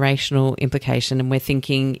transgenerational implication, and we're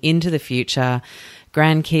thinking into the future,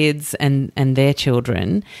 grandkids and their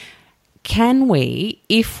children, can we,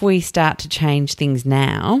 if we start to change things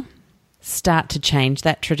now, start to change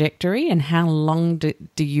that trajectory, and how long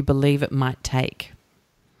do you believe it might take?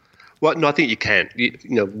 Well, no, I think you can.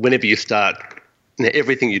 Whenever you start,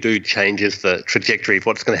 everything you do changes the trajectory of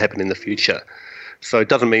what's going to happen in the future. So it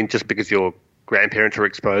doesn't mean just because your grandparents are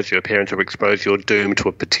exposed, your parents are exposed, you're doomed to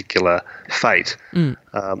a particular fate. We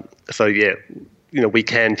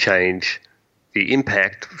can change the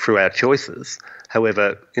impact through our choices.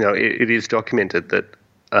 However, it is documented that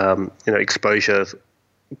exposure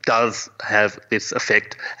does have this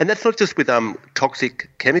effect, and that's not just with toxic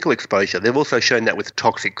chemical exposure. They've also shown that with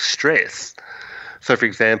toxic stress. So, for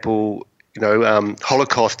example,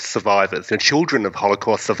 Holocaust survivors, children of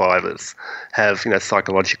Holocaust survivors have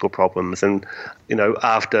psychological problems, and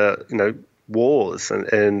after wars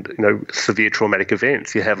and severe traumatic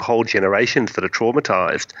events, you have whole generations that are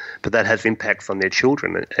traumatized, but that has impacts on their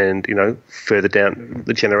children and further down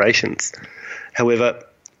the generations. However,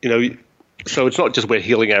 so it's not just we're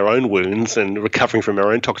healing our own wounds and recovering from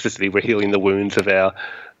our own toxicity, we're healing the wounds of our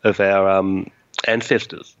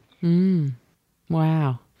ancestors.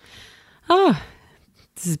 Wow. Oh,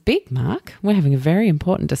 this is big, Mark. We're having a very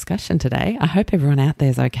important discussion today. I hope everyone out there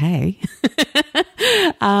is okay.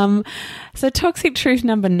 So toxic truth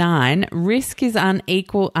number 9, risk is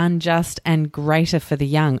unequal, unjust, and greater for the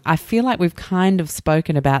young. I feel like we've kind of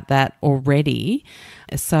spoken about that already.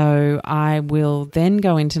 So I will then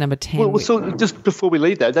go into number 10. Well, so just before we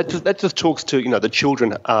leave that just talks to, the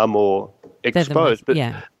children are more exposed.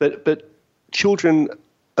 But children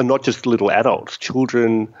are not just little adults.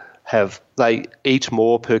 Children they eat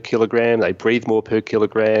more per kilogram, they breathe more per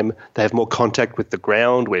kilogram, they have more contact with the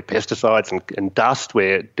ground where pesticides and dust,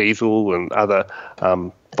 where diesel and other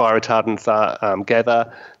fire retardants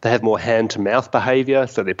gather. They have more hand-to-mouth behaviour,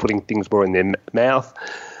 so they're putting things more in their mouth.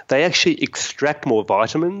 They actually extract more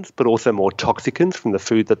vitamins, but also more toxicants from the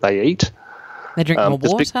food that they eat. They drink more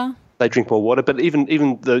water. They drink more water, but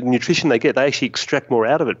even the nutrition they get, they actually extract more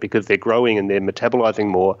out of it because they're growing and they're metabolizing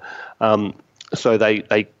more. So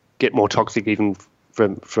they get more toxic even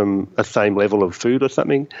from a same level of food or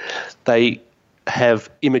something. They have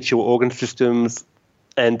immature organ systems,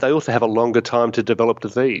 and they also have a longer time to develop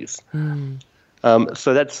disease.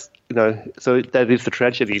 So that's so that is the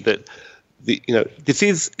tragedy that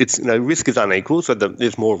risk is unequal. So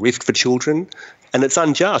there's more risk for children, and it's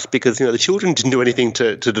unjust because the children didn't do anything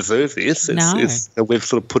to deserve this. We've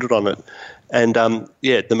sort of put it on it, and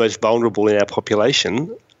the most vulnerable in our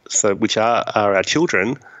population, so which are our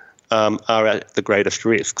children, are at the greatest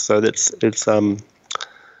risk. So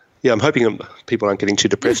I'm hoping people aren't getting too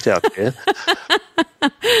depressed out there.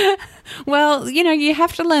 Well, you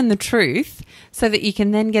have to learn the truth so that you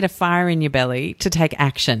can then get a fire in your belly to take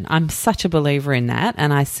action. I'm such a believer in that,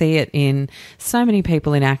 and I see it in so many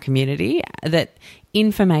people in our community that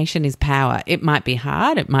information is power. It might be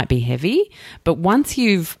hard, it might be heavy, but once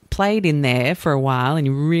you've played in there for a while and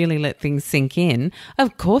you really let things sink in,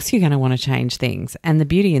 of course you're going to want to change things. And the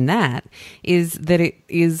beauty in that is that it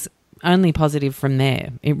is only positive from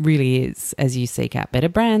there. It really is, as you seek out better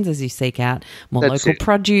brands, as you seek out more local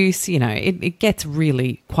produce, it gets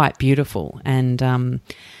really quite beautiful. And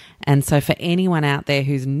And so for anyone out there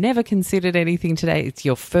who's never considered anything today, it's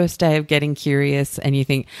your first day of getting curious and you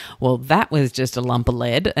think, well, that was just a lump of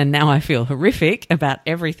lead and now I feel horrific about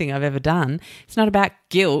everything I've ever done. It's not about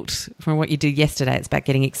guilt from what you did yesterday. It's about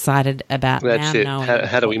getting excited about That's now it. knowing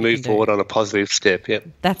How do we move forward on a positive step? Yep.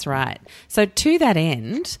 That's right. So to that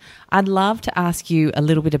end, I'd love to ask you a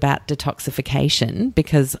little bit about detoxification,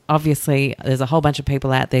 because obviously there's a whole bunch of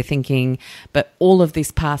people out there thinking, but all of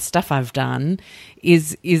this past stuff I've done,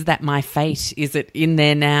 is that my fate? Is it in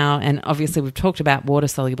there now? And obviously we've talked about water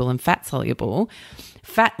soluble and fat soluble.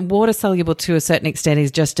 Water soluble to a certain extent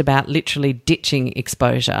is just about literally ditching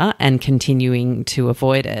exposure and continuing to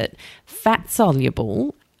avoid it. Fat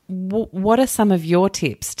soluble, what are some of your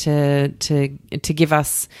tips to give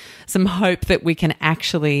us some hope that we can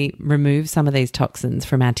actually remove some of these toxins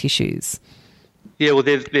from our tissues? Yeah, well,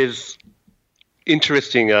 there's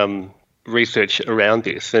interesting research around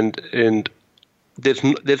this, and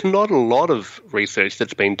there's not a lot of research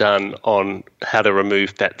that's been done on how to remove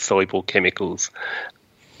fat-soluble chemicals.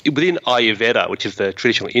 Within Ayurveda, which is the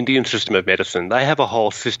traditional Indian system of medicine, they have a whole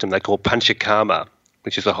system they call Panchakarma,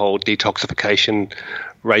 which is a whole detoxification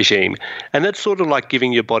regime. And that's sort of like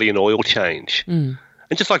giving your body an oil change. And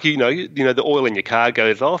just like, the oil in your car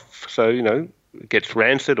goes off, so, it gets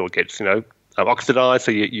rancid or gets, oxidized,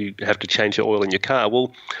 so you have to change the oil in your car.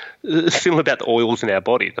 Well, it's similar about the oils in our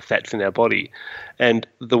body, the fats in our body. And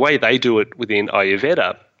the way they do it within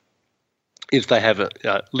Ayurveda is they have a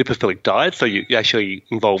lipophilic diet, so you actually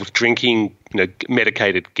involves drinking,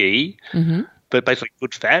 medicated ghee, but basically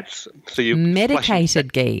good fats. So you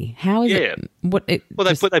medicated ghee. How is it?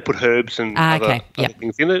 They put herbs and other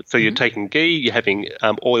things in it. So you're taking ghee, you're having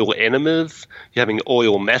oil enemas, you're having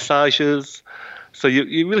oil massages. So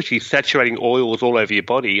you're really saturating oils all over your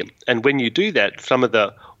body. And when you do that, some of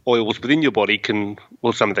the oils within your body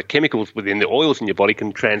some of the chemicals within the oils in your body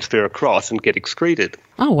can transfer across and get excreted.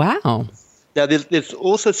 Oh, wow. Now, there's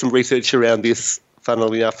also some research around this,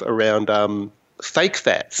 funnily enough, around fake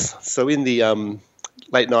fats. So in the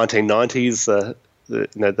late 1990s, the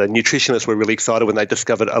nutritionists were really excited when they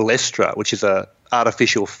discovered olestra, which is a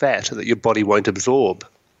artificial fat that your body won't absorb.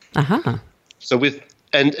 So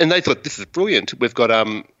and they thought, this is brilliant. We've got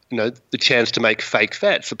the chance to make fake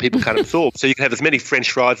fats that people can't absorb. So you can have as many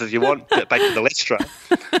French fries as you want baked with olestra,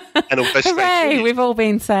 and it'll go straight Hooray, through. We've all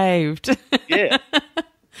been saved. Yeah.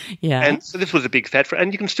 Yeah. And so this was a big fat,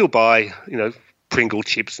 and you can still buy, Pringle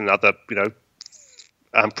chips and other,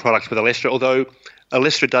 products with olestra, although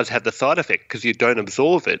olestra does have the side effect because you don't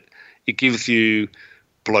absorb it. It gives you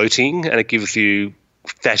bloating and it gives you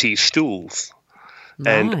fatty stools.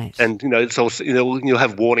 Right. And it's also, you'll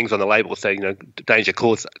have warnings on the label saying, danger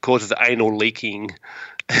causes anal leaking,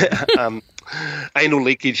 anal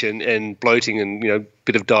leakage and bloating and,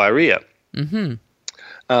 bit of diarrhea.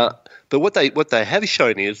 But what they have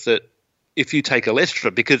shown is that if you take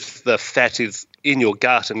olestra, because the fat is in your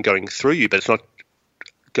gut and going through you, but it's not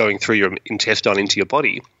going through your intestine into your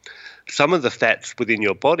body, some of the fats within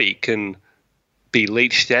your body can be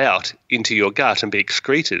leached out into your gut and be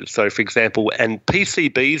excreted. So, for example, and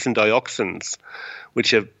PCBs and dioxins,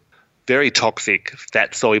 which are very toxic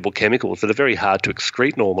fat-soluble chemicals that are very hard to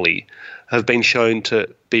excrete normally, have been shown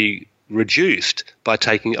to be reduced by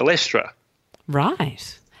taking olestra.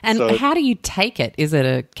 Right. And how do you take it? Is it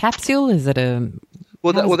a capsule? Is it a...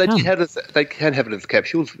 They can have it as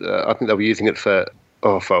capsules. I think they were using it for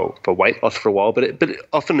weight loss for a while, but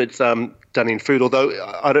often it's done in food, although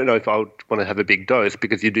I don't know if I would want to have a big dose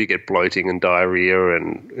because you do get bloating and diarrhea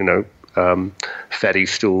and, fatty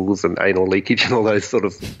stools and anal leakage and all those sort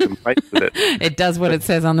of complaints with it. It does what it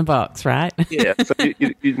says on the box, right? Yeah, so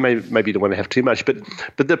you maybe don't want to have too much, but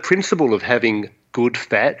the principle of having good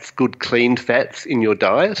fats, good clean fats in your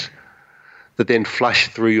diet that then flush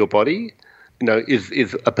through your body,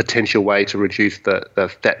 is a potential way to reduce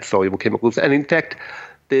the fat-soluble chemicals. And in fact,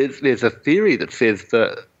 there's a theory that says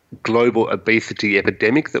the global obesity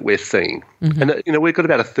epidemic that we're seeing, and we've got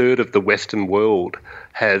about a third of the Western world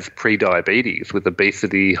has pre-diabetes with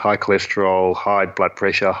obesity, high cholesterol, high blood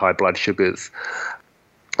pressure, high blood sugars.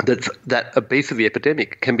 That obesity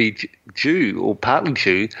epidemic can be due or partly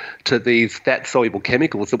due to these fat-soluble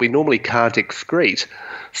chemicals that we normally can't excrete.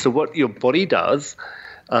 So what your body does,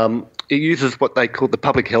 it uses what they call the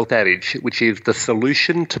public health adage, which is the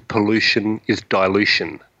solution to pollution is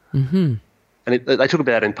dilution. And they talk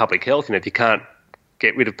about it in public health, if you can't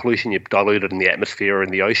get rid of pollution, you dilute it in the atmosphere or in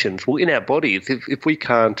the oceans. Well, in our bodies, if we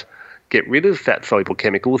can't get rid of fat-soluble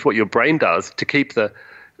chemicals, what your brain does to keep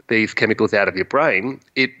these chemicals out of your brain,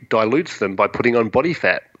 it dilutes them by putting on body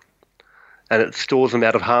fat, and it stores them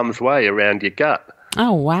out of harm's way around your gut.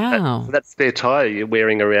 Oh, wow. That spare tyre you're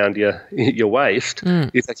wearing around your waist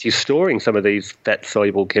is actually storing some of these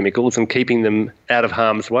fat-soluble chemicals and keeping them out of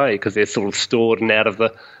harm's way because they're sort of stored and out of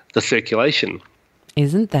the circulation.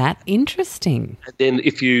 Isn't that interesting? And then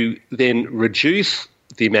if you then reduce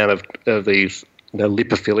the amount of these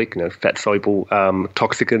lipophilic, fat-soluble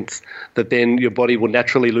toxicants, that then your body will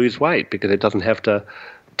naturally lose weight because it doesn't have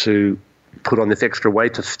to put on this extra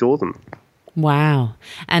weight to store them. Wow.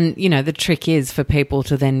 And, the trick is for people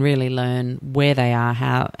to then really learn where they are,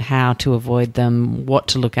 how to avoid them, what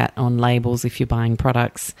to look at on labels if you're buying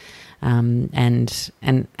products, and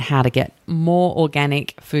how to get more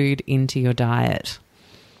organic food into your diet.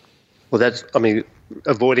 Well,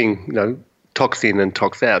 avoiding, tox in and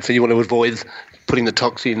tox out. So you want to avoid putting the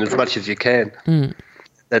tox in as much as you can.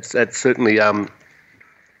 That's certainly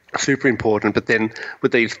super important. But then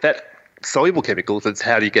with these fat-soluble chemicals, it's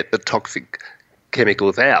how do you get the toxic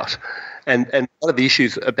chemicals out? And one of the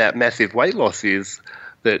issues about massive weight loss is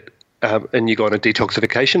that, and you go on a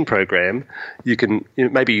detoxification program, you can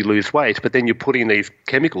maybe you lose weight, but then you're putting these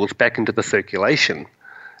chemicals back into the circulation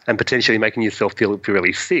and potentially making yourself feel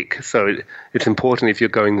really sick. So it's important if you're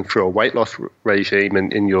going through a weight loss regime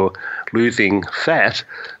and you're losing fat,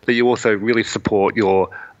 that you also really support your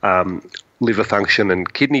liver function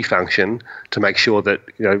and kidney function to make sure that,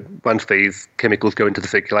 once these chemicals go into the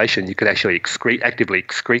circulation, you can actually actively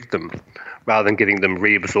excrete them rather than getting them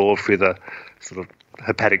reabsorbed through the sort of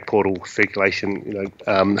hepatic portal circulation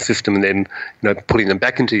system and then putting them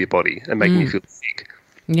back into your body and making you feel sick.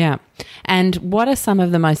 Yeah. And what are some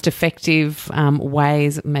of the most effective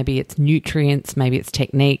ways, maybe it's nutrients, maybe it's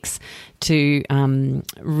techniques, to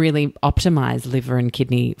really optimise liver and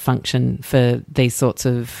kidney function for these sorts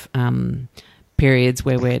of periods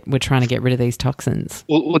where we're trying to get rid of these toxins?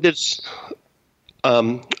 Well there's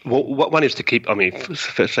one is to keep,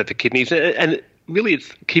 for kidneys, and really it's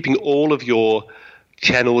keeping all of your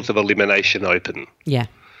channels of elimination open. Yeah.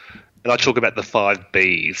 And I talk about the 5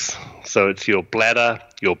 Bs. So it's your bladder,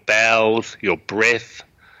 your bowels, your breath,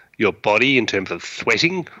 your body in terms of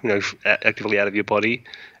sweating, actively out of your body,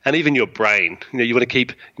 and even your brain. You want to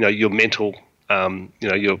keep, your mental,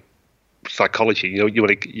 your psychology. You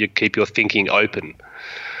want to keep your thinking open.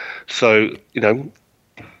 So,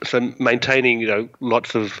 so maintaining,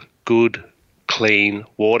 lots of good, clean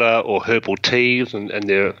water or herbal teas, and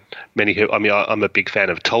there are many. I'm a big fan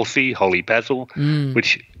of Tulsi, holy basil,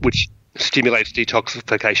 which stimulates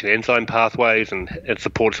detoxification enzyme pathways and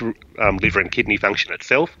supports liver and kidney function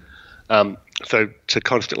itself. So to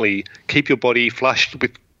constantly keep your body flushed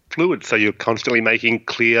with fluid, so you're constantly making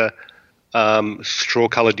clear,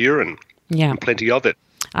 straw-coloured urine. Yeah, and plenty of it.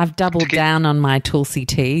 I've doubled down on my Tulsi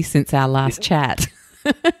tea since our last chat.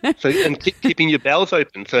 So, and keeping your bowels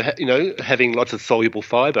open. So, having lots of soluble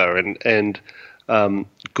fibre and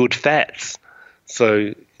good fats.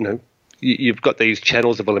 So, you've got these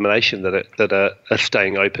channels of elimination that are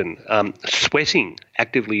staying open.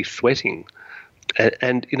 Actively sweating,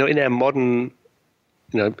 and in our modern,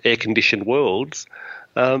 air-conditioned worlds,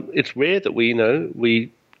 it's rare that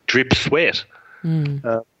we drip sweat.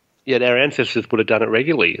 Yet our ancestors would have done it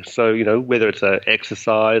regularly. So, whether it's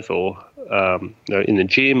exercise or, in the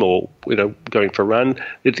gym or, going for a run,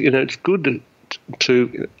 it's good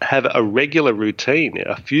to have a regular routine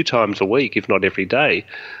a few times a week, if not every day,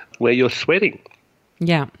 where you're sweating.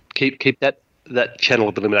 Yeah. Keep that channel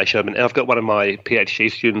of elimination open. And I've got one of my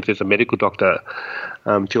PhD students who's a medical doctor,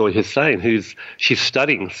 Joy Hussain, she's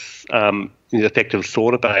studying the effect of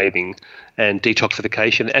sauna bathing and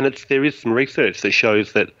detoxification, and there is some research that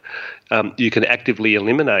shows that you can actively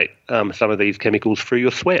eliminate some of these chemicals through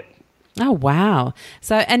your sweat. Oh, wow.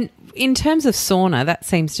 So, and in terms of sauna, that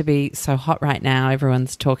seems to be so hot right now.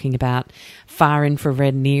 Everyone's talking about far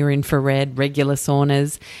infrared, near infrared, regular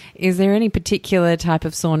saunas. Is there any particular type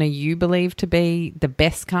of sauna you believe to be the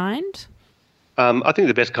best kind? I think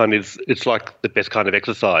the best kind it's like the best kind of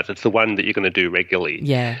exercise. It's the one that you're going to do regularly.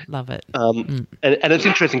 Yeah, love it. And it's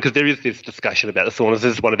interesting because there is this discussion about the saunas.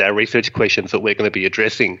 This is one of our research questions that we're going to be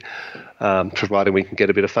addressing, provided we can get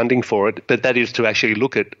a bit of funding for it. But that is to actually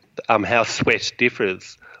look at how sweat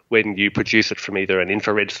differs when you produce it from either an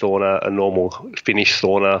infrared sauna, a normal Finnish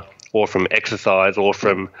sauna, or from exercise, or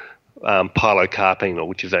from pilocarpine,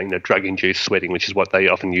 which is drug-induced sweating, which is what they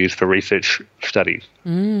often use for research studies.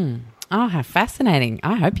 Oh, how fascinating.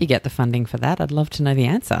 I hope you get the funding for that. I'd love to know the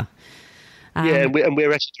answer. And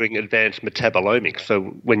we're actually doing advanced metabolomics. So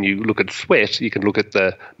when you look at sweat, you can look at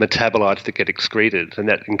the metabolites that get excreted, and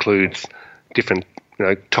that includes different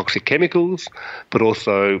toxic chemicals, but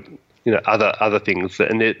also other things.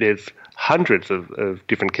 And there's hundreds of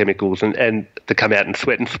different chemicals and to come out in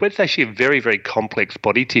sweat. And sweat's actually a very, very complex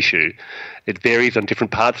body tissue. It varies on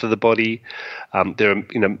different parts of the body. There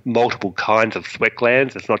are multiple kinds of sweat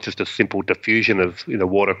glands. It's not just a simple diffusion of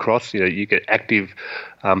water across. You get active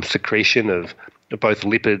secretion of both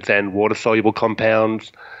lipids and water-soluble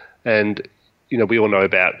compounds. And we all know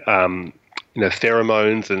about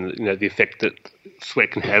pheromones and the effect that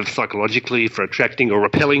sweat can have psychologically for attracting or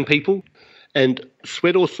repelling people. And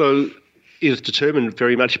sweat also is determined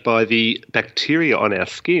very much by the bacteria on our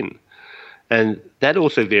skin. And that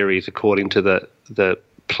also varies according to the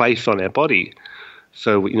place on our body.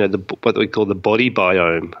 So, what we call the body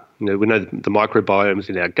biome. We know the microbiomes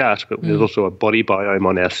in our gut, but there's also a body biome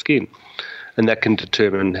on our skin. And that can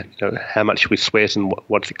determine how much we sweat and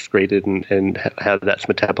what's excreted and how that's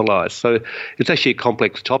metabolized. So it's actually a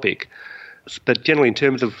complex topic. But generally, in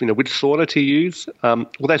terms of which sauna to use,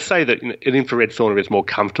 they say that an infrared sauna is more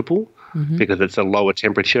comfortable because it's a lower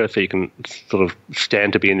temperature, so you can sort of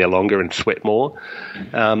stand to be in there longer and sweat more.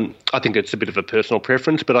 I think it's a bit of a personal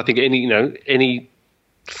preference, but I think any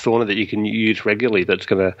sauna that you can use regularly that's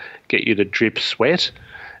going to get you to drip sweat,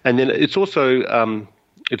 and then it's also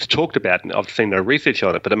it's talked about, and I've seen no research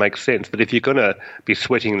on it, but it makes sense that if you're going to be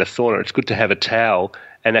sweating in a sauna, it's good to have a towel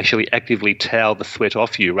and actually actively towel the sweat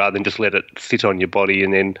off you rather than just let it sit on your body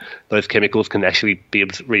and then those chemicals can actually be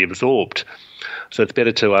reabsorbed. So it's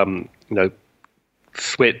better to,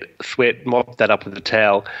 sweat, mop that up with a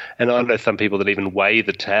towel. And I know some people that even weigh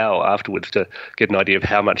the towel afterwards to get an idea of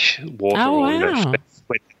how much water or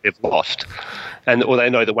sweat they've lost. Or they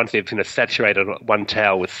know that once they've saturated one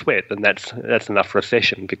towel with sweat, then that's enough for a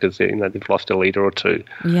session because they've lost a litre or two.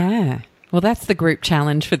 Yeah. Well, that's the group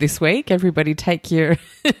challenge for this week. Everybody take your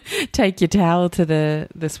towel to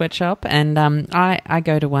the sweatshop. And I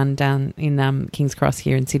go to one down in King's Cross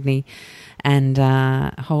here in Sydney, and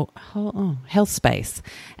Health Space,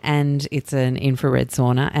 and it's an infrared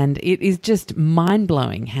sauna, and it is just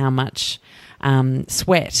mind-blowing how much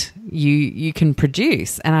sweat you can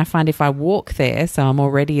produce. And I find if I walk there, so I'm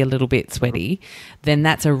already a little bit sweaty, then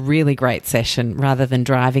that's a really great session rather than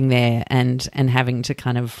driving there and having to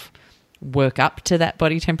kind of work up to that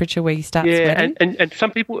body temperature where you start sweating. And some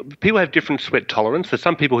people have different sweat tolerance. So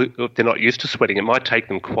some people, if they're not used to sweating, it might take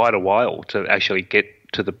them quite a while to actually get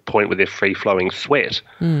to the point where they're free-flowing sweat,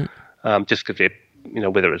 just because they're,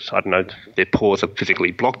 whether it's, their pores are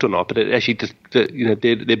physically blocked or not, but it actually just,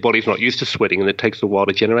 their body's not used to sweating and it takes a while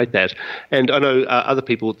to generate that. And I know other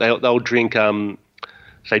people, they'll drink,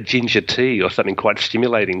 say, ginger tea or something quite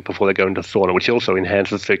stimulating before they go into sauna, which also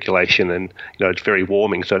enhances circulation and, it's very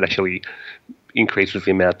warming, so it actually increases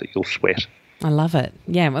the amount that you'll sweat. I love it.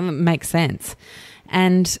 Yeah, well, it makes sense.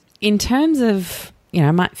 And in terms of,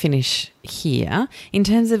 I might finish here, in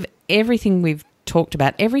terms of everything we've talked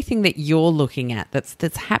about, everything that you're looking at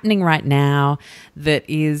that's happening right now, that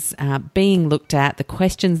is being looked at, the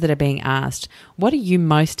questions that are being asked, what are you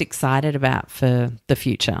most excited about for the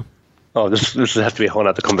future? Oh, this has to be a whole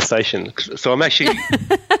other conversation. So I'm actually...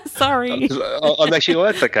 Sorry. I'm actually... Well,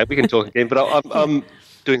 that's okay. We can talk again. But I'm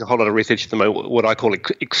doing a whole lot of research at the moment, what I call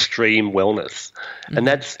extreme wellness. And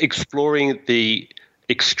that's exploring the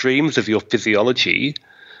extremes of your physiology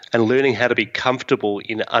and learning how to be comfortable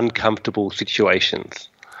in uncomfortable situations.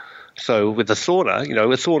 So with a sauna,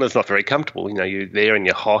 a sauna is not very comfortable. You're there and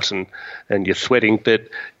you're hot and you're sweating, but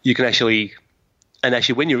you can actually... And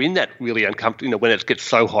actually, when you're in that really uncomfortable, when it gets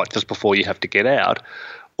so hot just before you have to get out,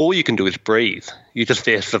 all you can do is breathe. You're just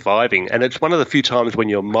there surviving. And it's one of the few times when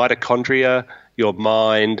your mitochondria, your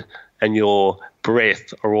mind, and your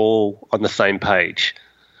breath are all on the same page.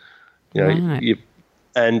 Right.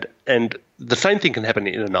 And the same thing can happen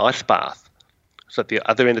in an ice bath. So at the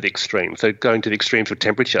other end of the extreme, so going to the extremes of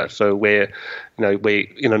temperature. So where in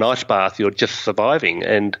an ice bath, you're just surviving.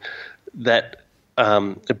 And that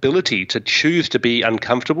ability to choose to be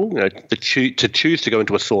uncomfortable, to choose to go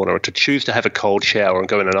into a sauna or to choose to have a cold shower and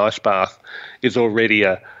go in an ice bath is already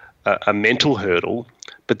a mental hurdle.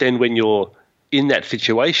 But then when you're in that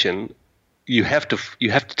situation, you have to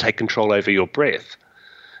take control over your breath.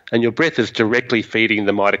 And your breath is directly feeding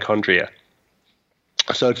the mitochondria.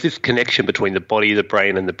 So it's this connection between the body, the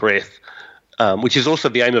brain, and the breath, which is also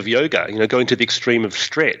the aim of yoga, going to the extreme of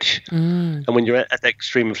stretch. And when you're at that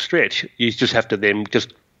extreme of stretch, you just have to then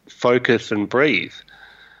just focus and breathe.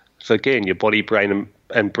 So again, your body, brain,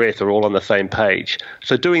 and breath are all on the same page.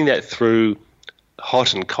 So doing that through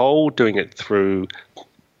hot and cold, doing it through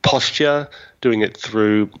posture, doing it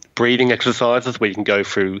through breathing exercises where you can go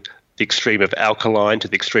through the extreme of alkaline to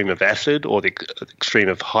the extreme of acid, or the extreme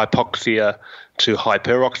of hypoxia to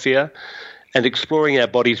hyperoxia, and exploring our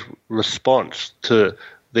body's response to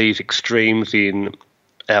these extremes in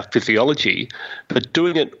our physiology, but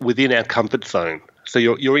doing it within our comfort zone. So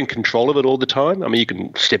you're in control of it all the time. I mean, you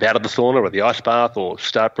can step out of the sauna or the ice bath or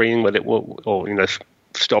start breathing with it, or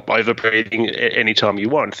stop over breathing anytime you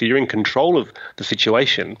want. So you're in control of the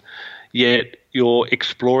situation, yet you're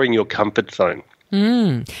exploring your comfort zone.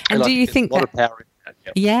 And do you think that?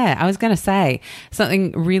 Yeah, I was going to say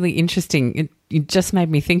something really interesting. It just made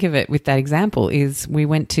me think of it with that example is we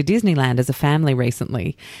went to Disneyland as a family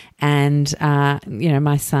recently and,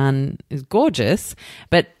 my son is gorgeous,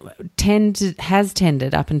 but has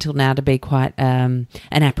tended up until now to be quite an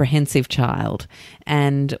apprehensive child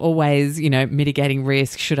and always, mitigating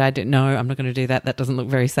risk. Should I do? No, I'm not going to do that. That doesn't look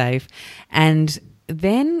very safe. And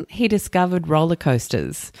then he discovered roller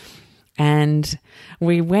coasters. And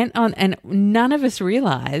we went on, and none of us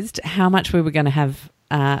realised how much we were going to have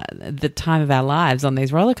the time of our lives on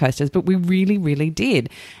these roller coasters, but we really, really did.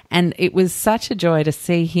 And it was such a joy to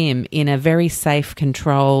see him in a very safe,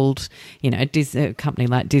 controlled, a company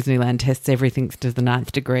like Disneyland tests everything to the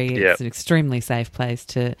 9th degree. It's an extremely safe place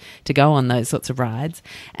to go on those sorts of rides.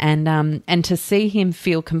 And to see him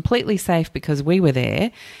feel completely safe because we were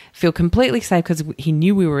there, feel completely safe because he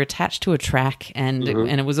knew we were attached to a track and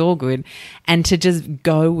it was all good, and to just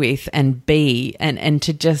go with and be and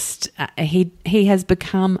to just he has become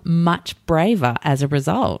much braver as a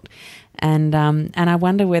result. And I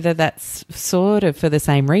wonder whether that's sort of for the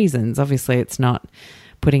same reasons. Obviously, it's not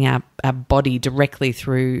putting our body directly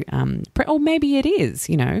through, or maybe it is,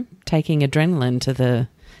 taking adrenaline to the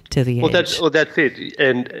edge. That's it.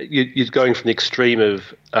 And you're going from the extreme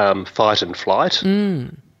of fight and flight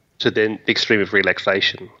to then the extreme of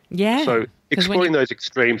relaxation. Yeah. So exploring those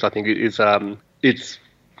extremes, I think, is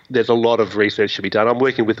there's a lot of research to be done. I'm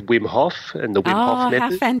working with Wim Hof and the Wim Hof method. Oh,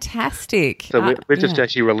 how fantastic. So we've just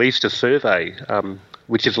actually released a survey,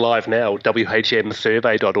 which is live now,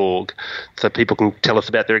 whmsurvey.org, so people can tell us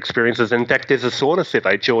about their experiences. In fact, there's a sauna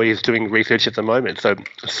survey. Joy is doing research at the moment, so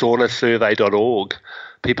saunasurvey.org.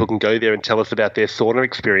 People can go there and tell us about their sauna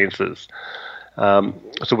experiences.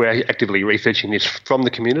 So we're actively researching this from the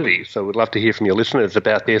community. So we'd love to hear from your listeners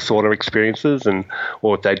about their sauna experiences,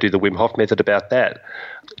 or if they do the Wim Hof method, about that,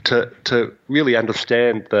 to really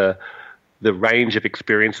understand the range of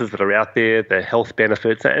experiences that are out there, the health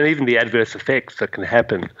benefits, and even the adverse effects that can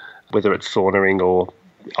happen, whether it's saunaing or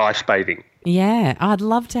ice bathing. Yeah, I'd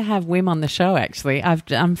love to have Wim on the show, actually.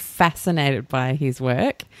 I'm fascinated by his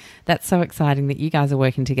work. That's so exciting that you guys are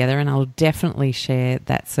working together, and I'll definitely share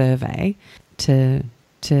that survey to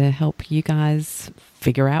help you guys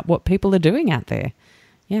figure out what people are doing out there.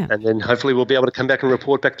 Yeah. And then hopefully we'll be able to come back and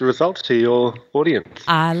report back the results to your audience.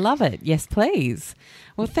 I love it. Yes, please.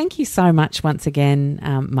 Well, thank you so much once again,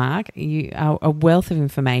 Marc. You are a wealth of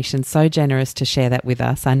information, so generous to share that with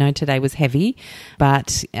us. I know today was heavy,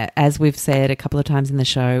 but as we've said a couple of times in the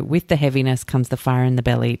show, with the heaviness comes the fire in the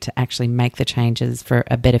belly to actually make the changes for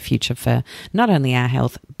a better future for not only our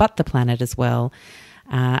health, but the planet as well.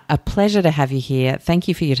 A pleasure to have you here. Thank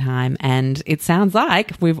you for your time. And it sounds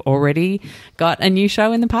like we've already got a new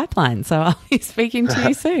show in the pipeline. So I'll be speaking to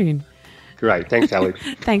you soon. Great. Thanks, Alex.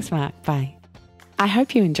 Thanks, Marc. Bye. I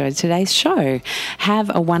hope you enjoyed today's show.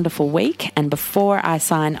 Have a wonderful week. And before I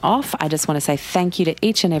sign off, I just want to say thank you to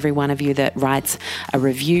each and every one of you that writes a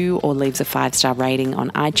review or leaves a 5-star rating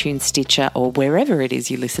on iTunes, Stitcher, or wherever it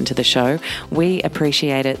is you listen to the show. We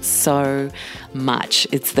appreciate it so much.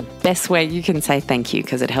 It's the best way you can say thank you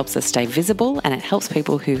because it helps us stay visible and it helps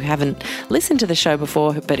people who haven't listened to the show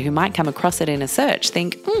before but who might come across it in a search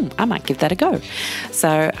think, I might give that a go.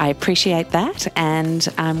 So I appreciate that, and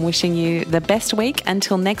I'm wishing you the best week.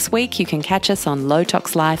 Until next week, you can catch us on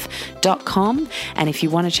lowtoxlife.com. And if you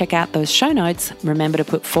want to check out those show notes, remember to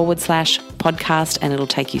put /podcast and it'll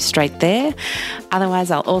take you straight there.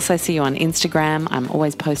 Otherwise, I'll also see you on Instagram. I'm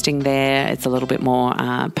always posting there. It's a little bit more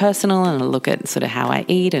personal, and I'll look at sort of how I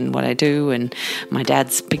eat and what I do and my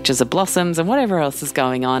dad's pictures of blossoms and whatever else is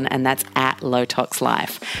going on. And that's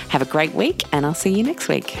 @lowtoxlife. Have a great week, and I'll see you next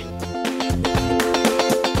week.